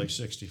recently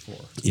 64.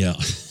 Yeah,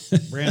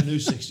 brand new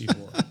 64.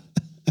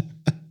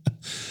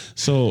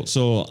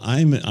 So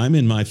I'm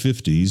in my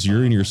 50s.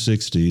 You're in your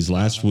 60s.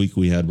 Last week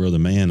we had Brother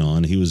Mann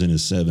on. He was in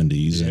his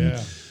 70s, and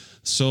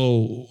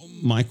so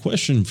my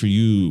question for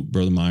you,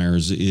 Brother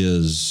Myers,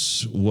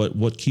 is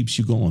what keeps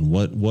you going?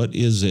 What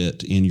is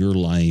it in your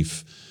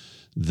life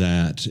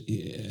that,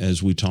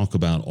 as we talk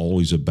about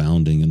always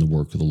abounding in the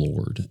work of the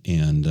Lord,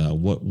 and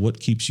what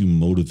keeps you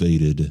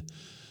motivated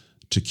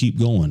to keep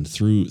going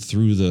through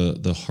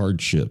the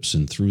hardships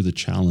and through the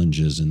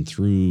challenges and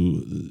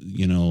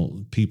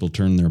through people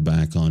turn their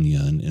back on you,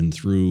 and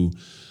through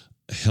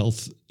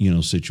health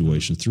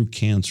situations, through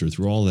cancer,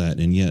 through all that,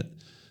 and yet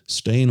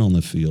staying on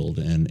the field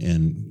and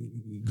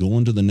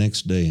going to the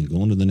next day and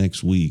going to the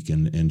next week,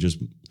 and just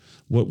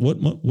what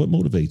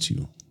motivates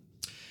you?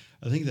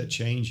 I think that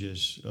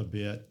changes a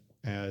bit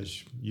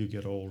as you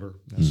get older,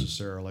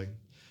 necessarily.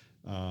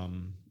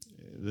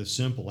 The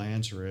simple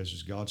answer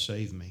is God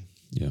saved me.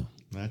 Yeah.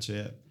 That's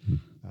it.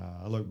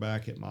 I look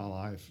back at my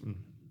life and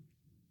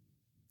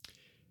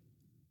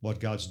what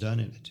God's done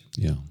in it.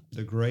 Yeah.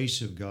 The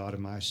grace of God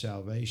and my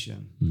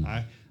salvation.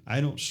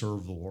 I don't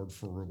serve the Lord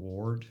for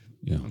reward.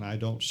 Yeah. And I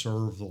don't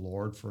serve the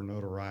Lord for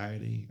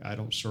notoriety. I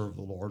don't serve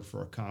the Lord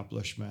for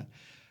accomplishment.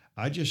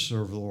 I just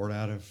serve the Lord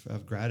out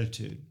of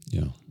gratitude.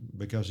 Yeah.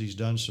 Because He's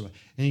done so much.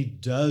 And He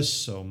does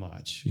so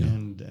much. Yeah.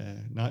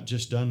 And not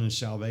just done in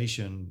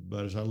salvation,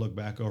 but as I look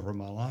back over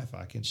my life,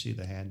 I can see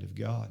the hand of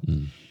God.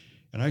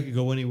 And I could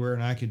go anywhere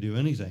and I could do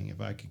anything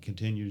if I could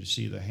continue to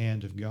see the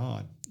hand of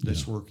God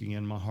that's working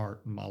in my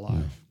heart and my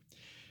life.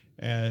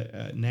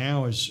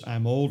 Now, as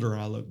I'm older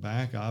and I look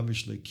back,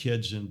 obviously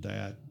kids in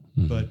that,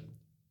 but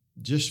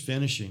just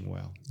finishing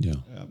well. Yeah.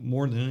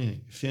 More than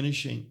anything,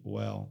 finishing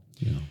well.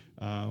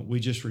 Yeah. We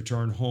just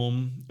returned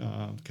home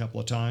a couple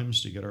of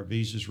times to get our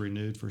visas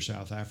renewed for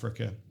South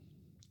Africa.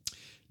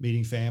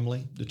 Meeting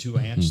family, the two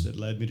aunts that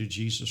led me to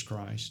Jesus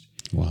Christ.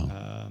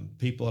 Wow.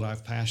 People that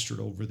I've pastored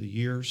over the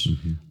years,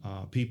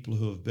 people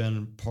who have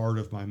been part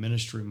of my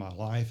ministry, my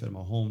life, and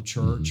my home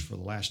church for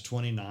the last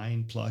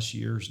 29 plus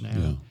years now.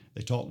 Yeah.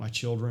 They taught my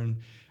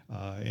children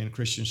in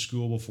Christian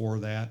school before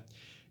that.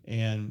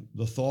 And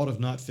the thought of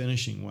not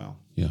finishing well,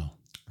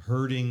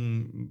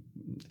 hurting,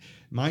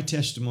 my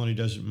testimony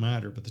doesn't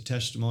matter, but the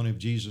testimony of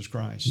Jesus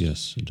Christ.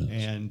 Yes, it does.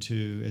 And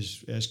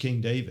as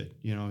King David,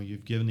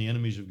 you've given the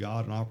enemies of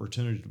God an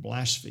opportunity to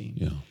blaspheme.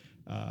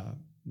 Yeah.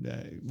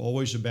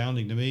 Always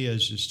abounding to me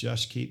is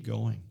just keep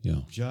going.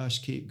 Yeah.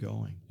 Just keep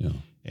going. Yeah.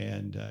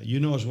 And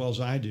as well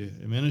as I do,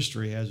 the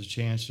ministry has a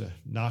chance of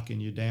knocking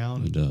you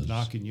down, It does.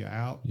 knocking you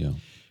out. Yeah.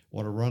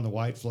 Want to run the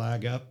white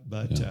flag up,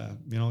 but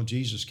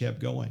Jesus kept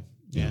going.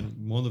 Yeah.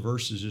 And one of the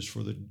verses is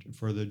for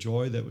the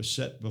joy that was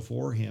set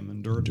before him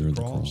endured the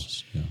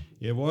cross. Yeah.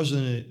 It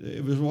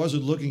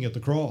wasn't looking at the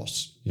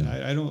cross.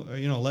 Yeah. I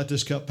don't let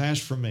this cup pass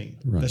from me.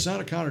 Right. That's not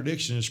a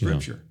contradiction in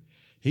Scripture.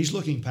 He's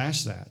looking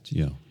past that.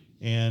 Yeah.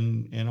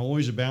 And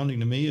always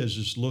abounding to me is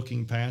just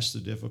looking past the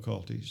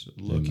difficulties,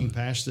 looking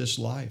past this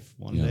life.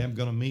 One day I'm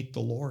going to meet the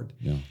Lord.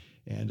 Yeah.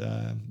 And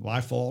my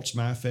faults,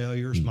 my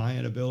failures, my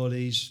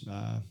inabilities,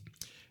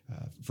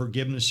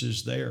 forgiveness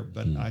is there,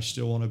 but I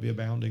still want to be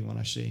abounding when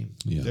I see Him.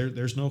 Yeah.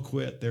 There's no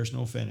quit. There's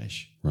no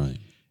finish. Right.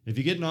 If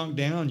you get knocked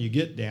down, you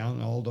get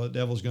down. All the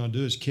devil's going to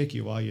do is kick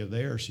you while you're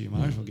there, so you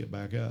might as well get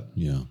back up.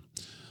 Yeah.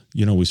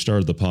 We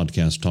started the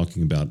podcast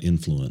talking about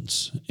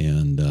influence,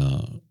 and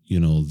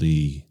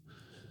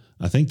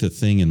I think the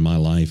thing in my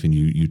life, and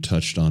you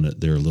touched on it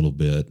there a little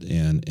bit,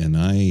 and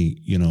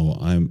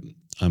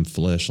I'm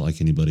flesh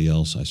like anybody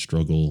else. I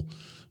struggle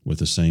with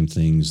the same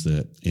things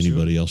that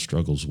anybody else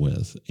struggles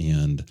with,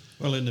 and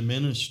in the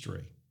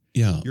ministry,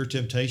 your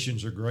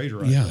temptations are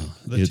greater. I think.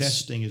 The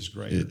testing is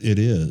greater. It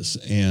is,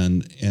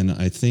 and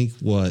I think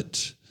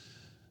what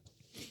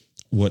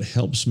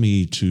helps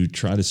me to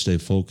try to stay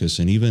focused,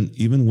 and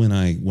even when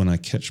I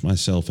catch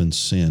myself in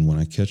sin, when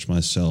I catch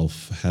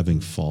myself having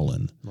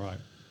fallen, right.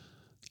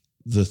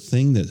 The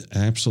thing that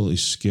absolutely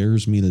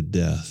scares me to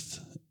death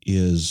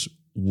is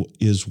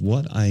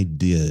what I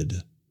did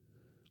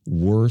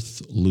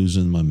worth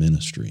losing my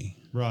ministry?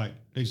 Right,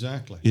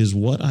 exactly. Is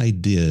what I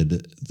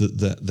did,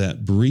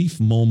 that brief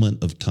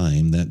moment of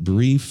time, that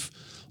brief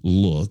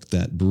look,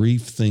 that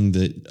brief thing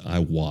that I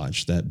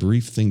watched, that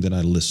brief thing that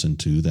I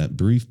listened to, that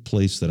brief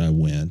place that I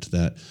went,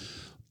 that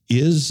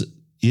is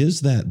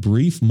that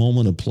brief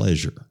moment of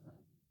pleasure.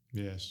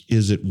 Yes.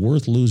 Is it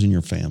worth losing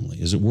your family?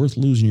 Is it worth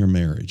losing your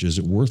marriage? Is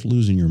it worth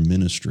losing your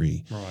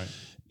ministry? Right.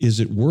 is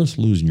it worth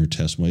losing your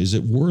testimony? Is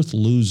it worth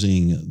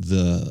losing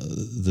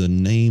the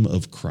name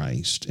of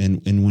Christ?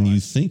 And when you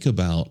think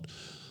about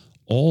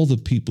all the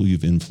people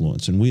you've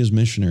influenced, and we as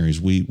missionaries,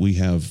 we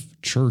have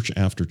church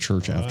after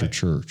church after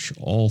church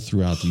all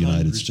throughout the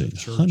United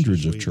States,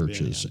 hundreds of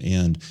churches,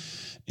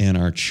 and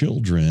our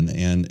children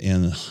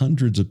and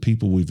hundreds of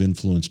people we've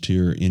influenced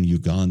here in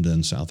Uganda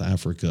and South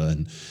Africa,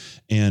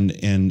 and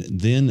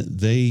then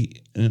they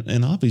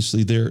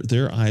obviously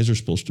their eyes are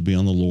supposed to be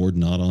on the Lord,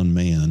 not on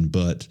man,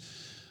 but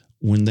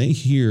when they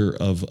hear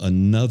of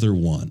another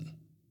one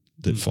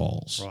that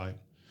falls. Right.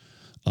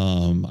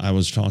 I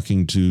was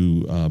talking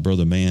to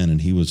Brother Mann,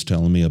 and he was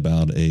telling me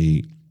about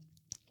a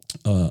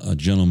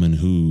gentleman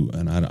who,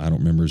 and I don't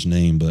remember his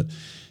name, but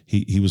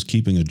he was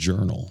keeping a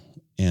journal,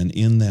 and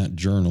in that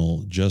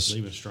journal, just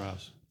Levi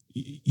Strauss.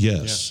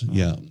 Yes,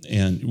 yeah.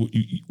 And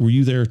were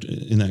you there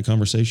in that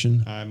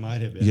conversation? I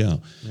might have been. Yeah.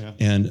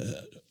 And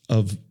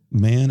of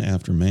man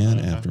after man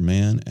Uh-huh. after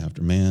man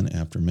after man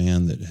after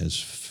man that has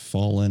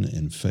fallen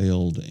and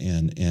failed,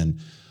 and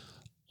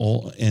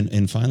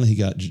finally he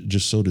got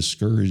just so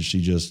discouraged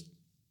he just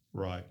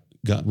Right.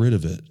 got rid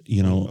of it,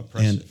 and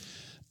Oppressive.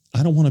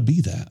 I don't want to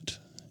be that,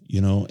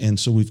 and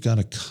so we've got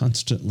to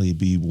constantly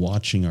be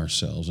watching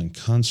ourselves and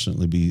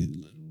constantly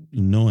be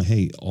knowing,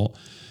 hey,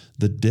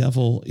 the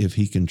devil, if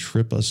he can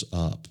trip us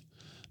up,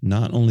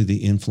 not only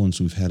the influence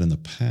we've had in the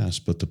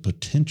past, but the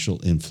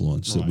potential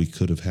influence that we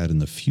could have had in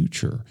the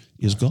future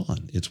is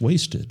gone. It's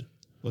wasted.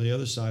 Well, the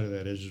other side of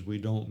that is we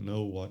don't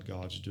know what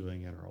God's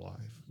doing in our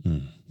life.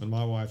 When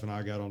my wife and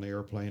I got on the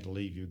airplane to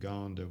leave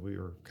Uganda, we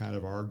were kind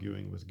of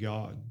arguing with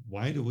God.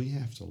 Why do we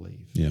have to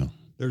leave? Yeah.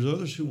 There's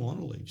others who want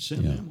to leave.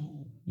 Send them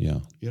home.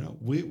 Yeah.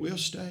 We'll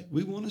stay.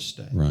 We want to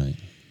stay. Right.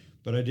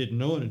 But I didn't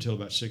know it until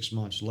about 6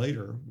 months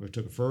later. We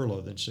took a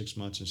furlough, then 6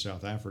 months in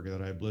South Africa,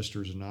 that I had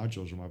blisters and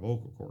nodules in my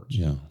vocal cords.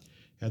 Yeah.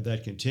 Had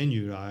that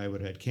continued, I would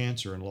have had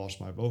cancer and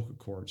lost my vocal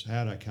cords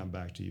had I come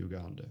back to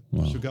Uganda.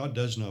 Wow. So God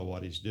does know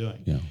what he's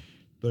doing. Yeah.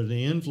 But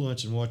the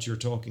influence in what you're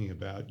talking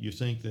about, you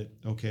think that,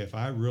 okay, if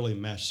I really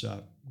mess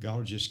up, God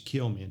will just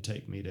kill me and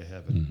take me to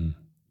heaven. Mm-hmm.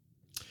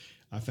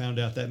 I found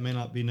out that may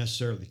not be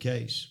necessarily the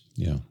case.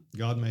 Yeah.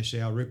 God may say,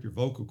 I'll rip your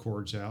vocal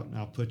cords out and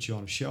I'll put you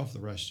on a shelf the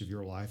rest of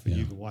your life, and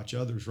you can watch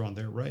others run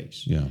their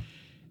race. Yeah.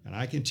 And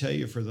I can tell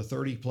you, for the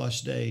 30 plus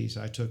days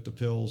I took the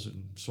pills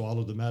and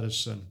swallowed the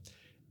medicine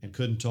and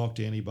couldn't talk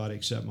to anybody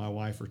except my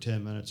wife for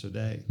 10 minutes a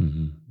day.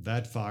 Mm-hmm.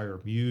 That fire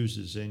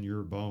muses in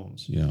your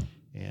bones. Yeah.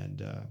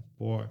 And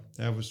boy,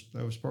 that was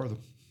part of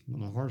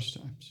one of the hardest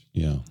times.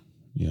 Yeah.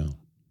 Yeah.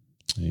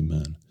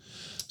 Amen.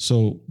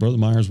 So, Brother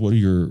Myers, what are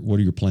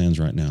your plans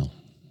right now?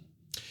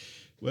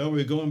 Well,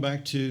 we're going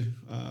back to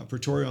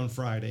Pretoria on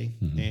Friday,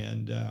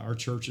 and our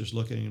church is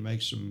looking to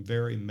make some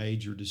very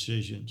major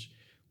decisions.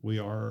 We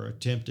are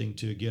attempting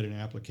to get an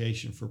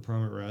application for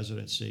permanent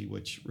residency,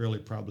 which really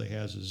probably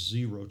has a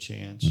zero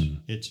chance.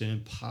 It's an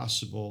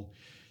impossible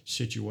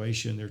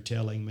situation, they're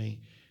telling me,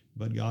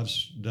 but God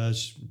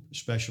does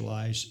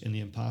specialize in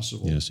the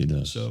impossible. Yes, he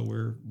does. So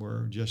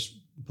we're just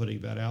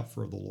putting that out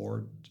for the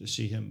Lord to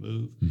see him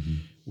move. Mm-hmm.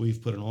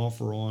 We've put an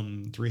offer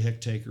on 3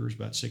 hectares,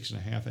 about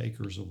 6.5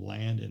 acres of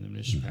land in the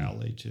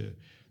municipality to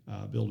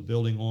build a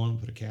building on,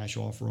 put a cash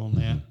offer on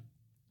that.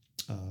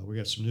 We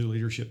got some new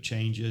leadership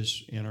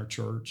changes in our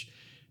church,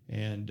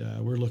 and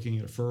we're looking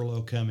at a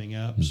furlough coming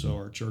up. So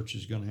our church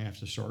is going to have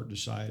to start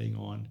deciding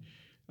on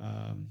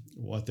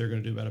what they're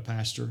going to do about a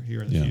pastor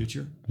here in the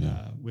future.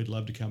 We'd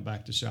love to come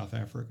back to South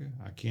Africa.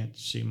 I can't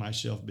see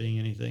myself being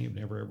anything. I've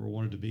never ever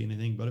wanted to be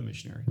anything but a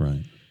missionary.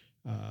 Right.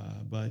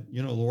 But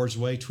the Lord's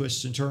way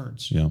twists and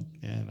turns. Yeah.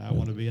 And I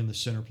want to be in the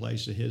center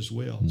place of his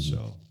will.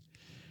 So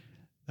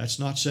that's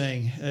not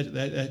saying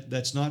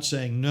that's not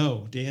saying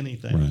no to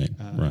anything. Right.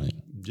 Right.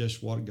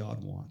 Just what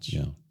God wants.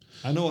 Yeah.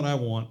 I know what I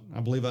want. I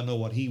believe I know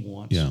what he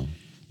wants. Yeah.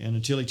 And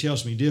until he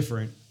tells me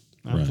different,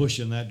 I'm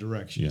pushing that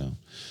direction. Yeah.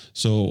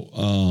 So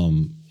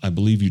I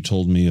believe you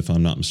told me, if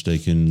I'm not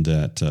mistaken,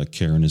 that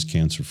Karen is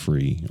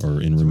cancer-free or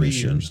in 3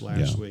 remission. years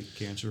last week,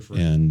 cancer-free.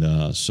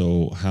 And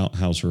so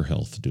how's her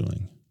health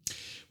doing?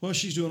 Well,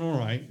 she's doing all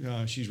right.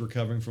 She's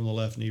recovering from the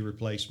left knee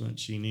replacement.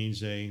 She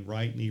needs a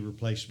right knee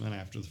replacement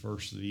after the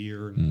first of the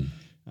year. And,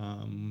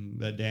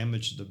 that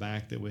damage to the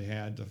back that we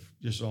had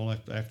just only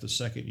after the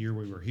second year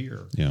we were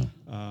here. Yeah.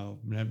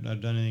 I've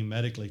not done anything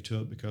medically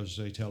to it because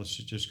they tell us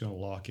it's just going to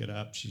lock it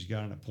up. She's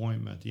got an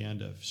appointment at the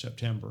end of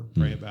September.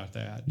 Pray about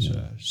that.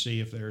 See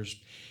if there's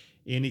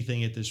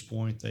anything at this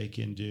point they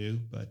can do.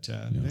 But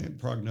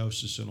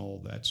prognosis and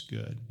all that's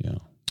good. Yeah.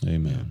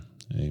 Amen.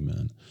 Yeah.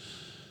 Amen.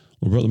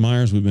 Well, Brother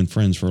Myers, we've been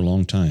friends for a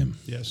long time.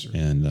 Yes, sir.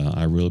 And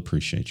I really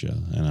appreciate you.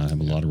 And I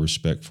have a lot of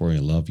respect for you.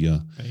 I love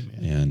you.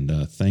 Amen.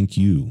 And thank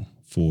you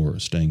for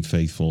staying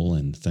faithful,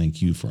 and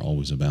thank you for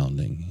always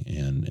abounding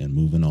and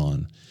moving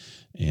on.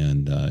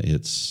 And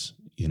it's,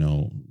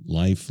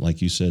 life,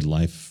 like you said,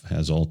 life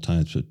has all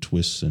types of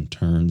twists and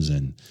turns,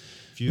 and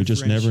we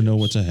just never know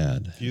what's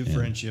ahead. Few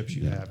friendships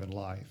you have in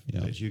life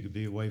that you could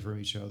be away from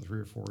each other 3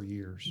 or 4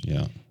 years.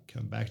 Yeah.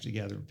 Come back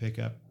together and pick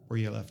up where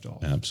you left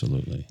off.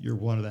 Absolutely. You're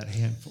one of that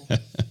handful.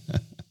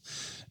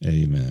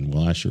 Amen.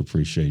 Well, I sure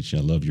appreciate you.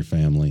 I love your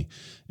family,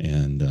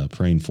 and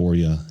praying for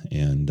you.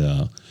 And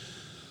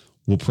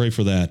we'll pray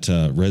for that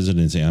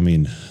residency. I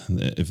mean,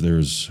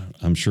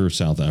 I'm sure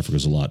South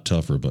Africa's a lot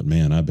tougher, but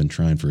man, I've been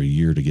trying for a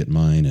year to get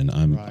mine, and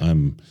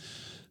I'm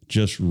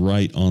just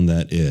right on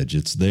that edge.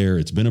 It's there.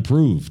 It's been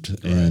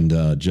approved, and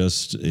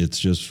it's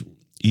just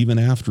even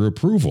after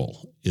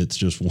approval, it's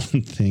just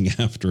one thing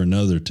after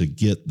another to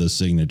get the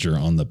signature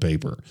on the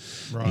paper.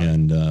 Right.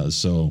 And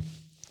so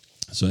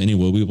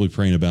anyway, we'll be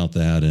praying about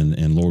that,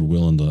 and Lord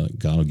willing,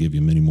 God will give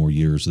you many more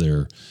years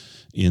there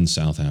in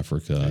South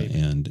Africa.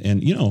 Amen.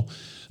 And you know,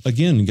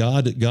 again,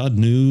 God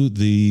knew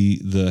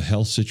the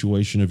health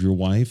situation of your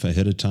wife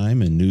ahead of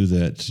time, and knew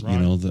that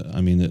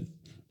that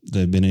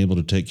they've been able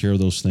to take care of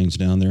those things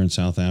down there in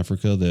South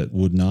Africa that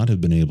would not have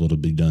been able to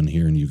be done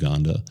here in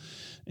Uganda.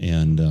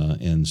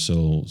 And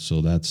so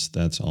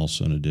that's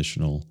also an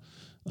additional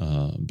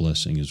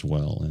blessing as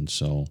well. And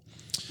so,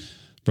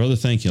 brother,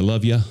 thank you. I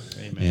love you.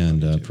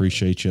 Amen. And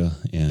appreciate you,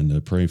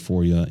 and pray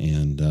for you,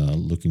 and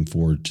looking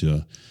forward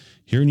to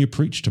hearing you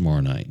preach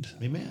tomorrow night.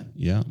 Amen.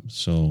 Yeah.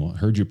 So I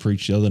heard you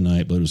preach the other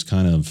night, but it was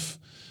kind of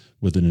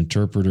with an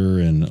interpreter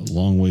and a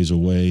long ways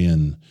away,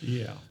 and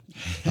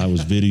I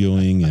was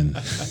videoing, and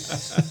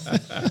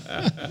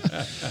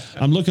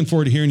I'm looking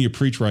forward to hearing you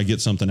preach where I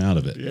get something out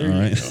of it. All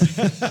right.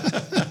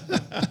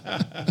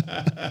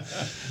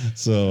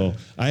 So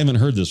I haven't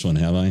heard this one,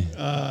 have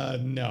I?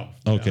 No.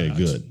 Okay,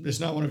 good. It's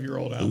not one of your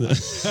old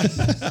albums.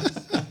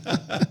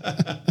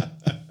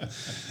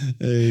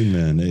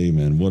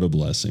 Amen. What a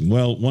blessing.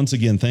 Well, once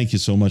again, thank you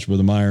so much,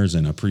 Brother Myers,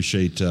 and I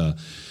appreciate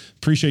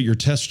your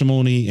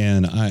testimony,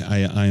 and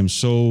I am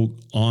so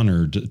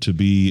honored to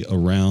be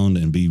around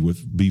and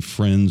be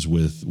friends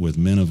with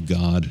men of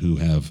God who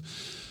have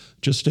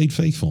just stayed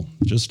faithful.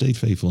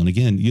 And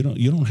again, you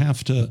don't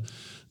have to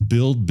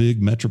build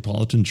big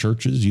metropolitan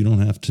churches. You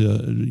don't have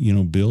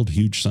to build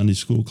huge Sunday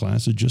school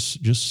classes.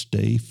 Just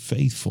stay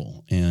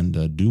faithful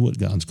and do what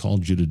God's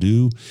called you to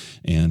do,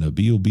 and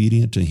be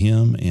obedient to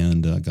Him,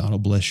 and God will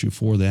bless you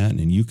for that.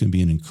 And you can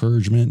be an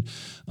encouragement.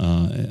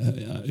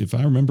 If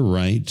I remember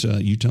right,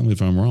 you tell me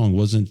if I'm wrong,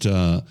 wasn't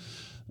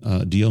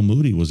D.L.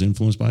 Moody was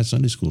influenced by a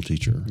Sunday school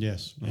teacher?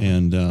 Yes. Uh-huh.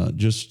 And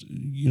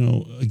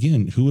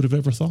again, who would have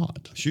ever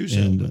thought? Shoes.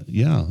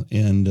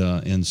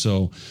 And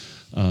so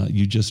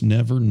you just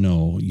never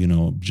know.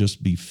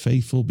 Just be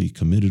faithful, be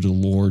committed to the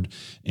Lord,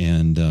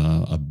 and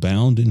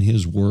abound in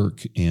His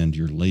work, and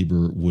your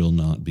labor will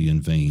not be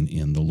in vain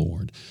in the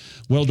Lord.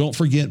 Well, don't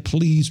forget,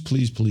 please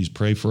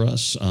pray for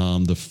us.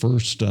 The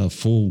first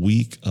full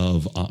week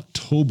of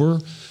October,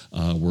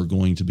 we're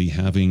going to be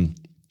having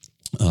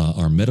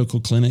our medical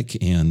clinic,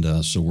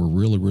 and so we're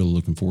really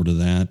looking forward to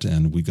that.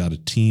 And we've got a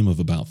team of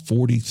about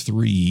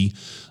 43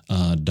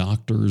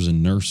 doctors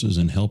and nurses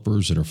and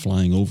helpers that are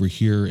flying over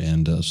here,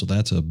 and so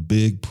that's a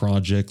big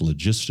project,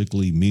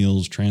 logistically,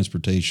 meals,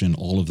 transportation,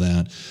 all of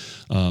that.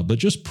 But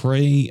just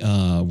pray.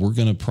 We're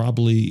going to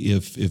probably,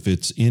 if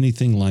it's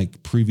anything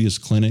like previous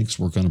clinics,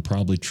 we're going to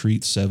probably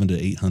treat 700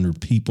 to 800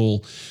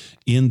 people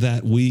in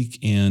that week,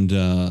 and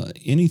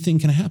anything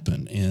can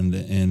happen, and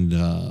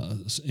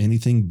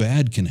anything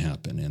bad can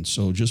happen. And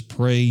so just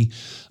pray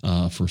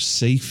for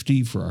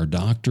safety for our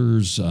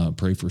doctors,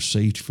 pray for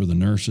safety for the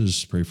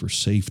nurses, pray for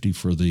safety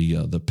for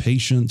the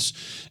patients,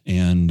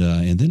 and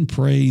then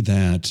pray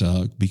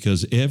that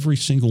because every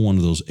single one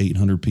of those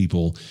 800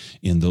 people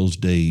in those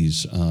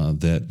days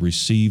that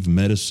receive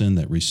medicine,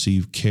 that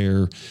receive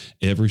care,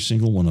 every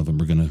single one of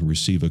them are going to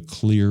receive a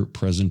clear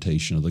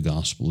presentation of the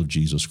gospel of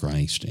Jesus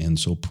Christ. And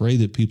so pray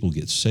that people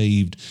get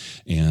saved,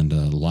 and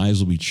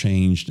lives will be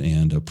changed,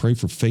 and pray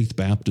for Faith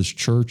Baptist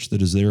Church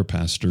that is there,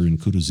 Pastor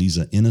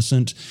Nkuduziza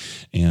Innocent,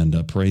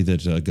 and pray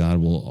that God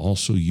will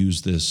also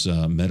use this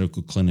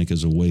medical clinic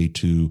as a way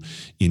to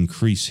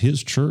increase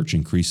his church,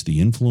 increase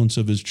the influence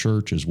of his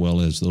church, as well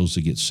as those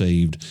that get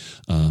saved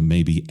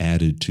may be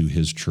added to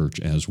his church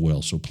as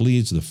well. So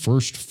please, the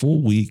first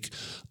full week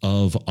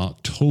of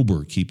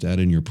October, keep that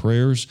in your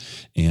prayers,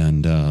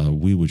 and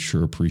we would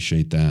sure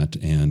appreciate that,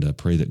 and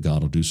pray that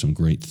God will do some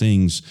great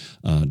things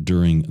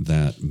during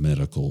that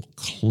medical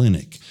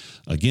clinic.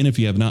 Again, if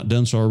you have not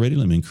done so already,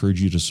 let me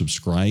encourage you to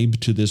subscribe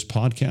to this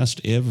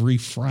podcast. Every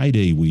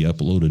Friday, we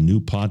upload a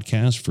new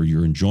podcast for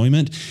your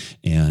enjoyment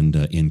and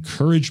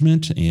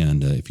encouragement.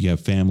 And if you have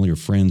family or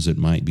friends that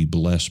might be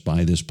blessed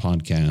by this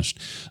podcast,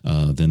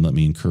 then let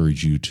me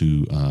encourage you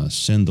to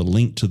send the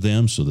link to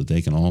them so that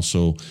they can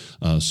also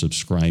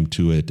subscribe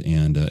to it.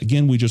 And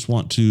again, we just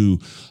want to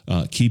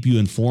keep you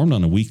informed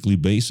on a weekly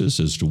basis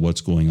as to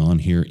what's going on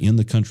here in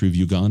the country of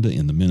Uganda,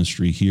 in the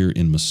ministry here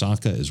in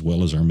Masaka, as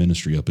well as our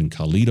ministry up in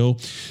Kalido.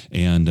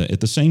 And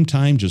at the same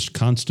time, just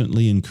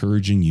constantly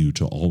encouraging you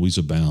to always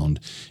abound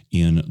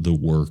in the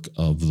work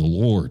of the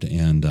Lord.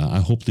 And I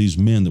hope these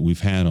men that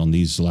we've had on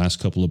these last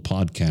couple of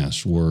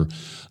podcasts were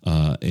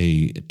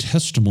a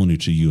testimony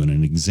to you and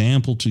an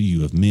example to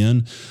you of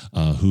men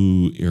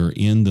who are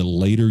in the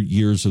later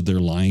years of their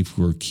life,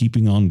 who are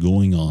keeping on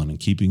going on and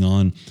keeping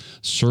on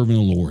serving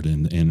the Lord.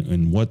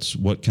 And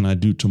what can I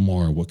do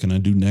tomorrow? What can I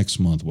do next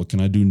month? What can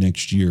I do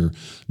next year?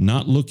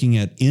 Not looking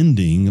at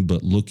ending,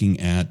 but looking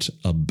at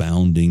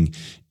abounding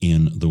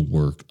in the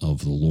work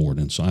of the Lord.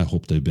 And so I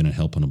hope they've been a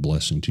help and a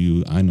blessing to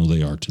you. I know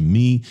they are to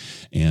me.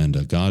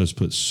 And God has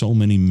put so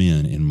many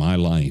men in my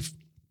life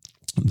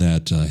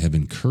that have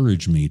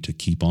encouraged me to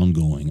keep on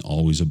going,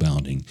 always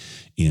abounding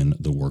in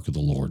the work of the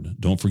Lord.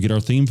 Don't forget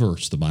our theme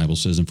verse. The Bible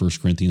says in 1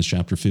 Corinthians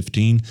chapter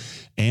 15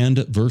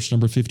 and verse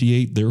number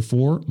 58,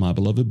 therefore, my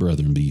beloved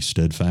brethren, be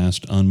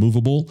steadfast,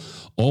 unmovable,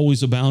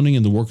 always abounding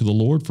in the work of the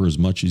Lord, for as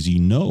much as ye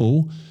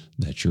know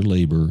that your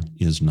labor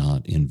is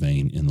not in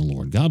vain in the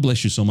Lord. God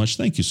bless you so much.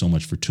 Thank you so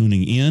much for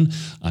tuning in.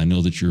 I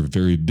know that you're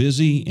very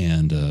busy,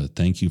 and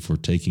thank you for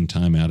taking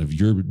time out of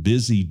your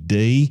busy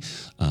day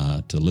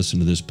to listen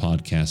to this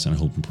podcast, and I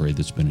hope and pray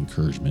that's been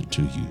encouragement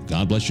to you.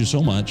 God bless you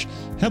so much.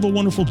 Have a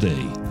wonderful day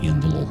in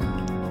the Lord.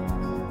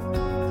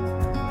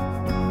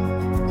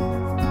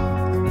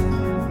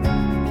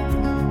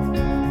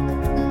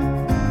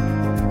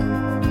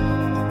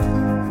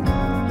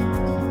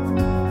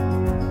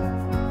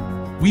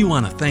 We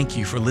want to thank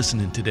you for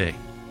listening today.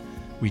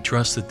 We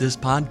trust that this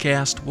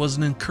podcast was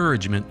an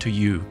encouragement to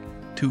you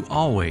to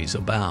always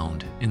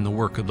abound in the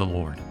work of the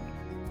Lord.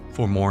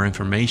 For more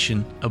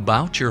information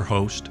about your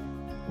host,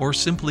 or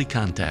simply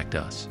contact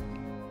us,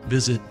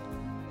 visit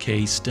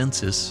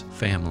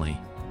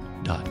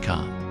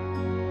kstensisfamily.com.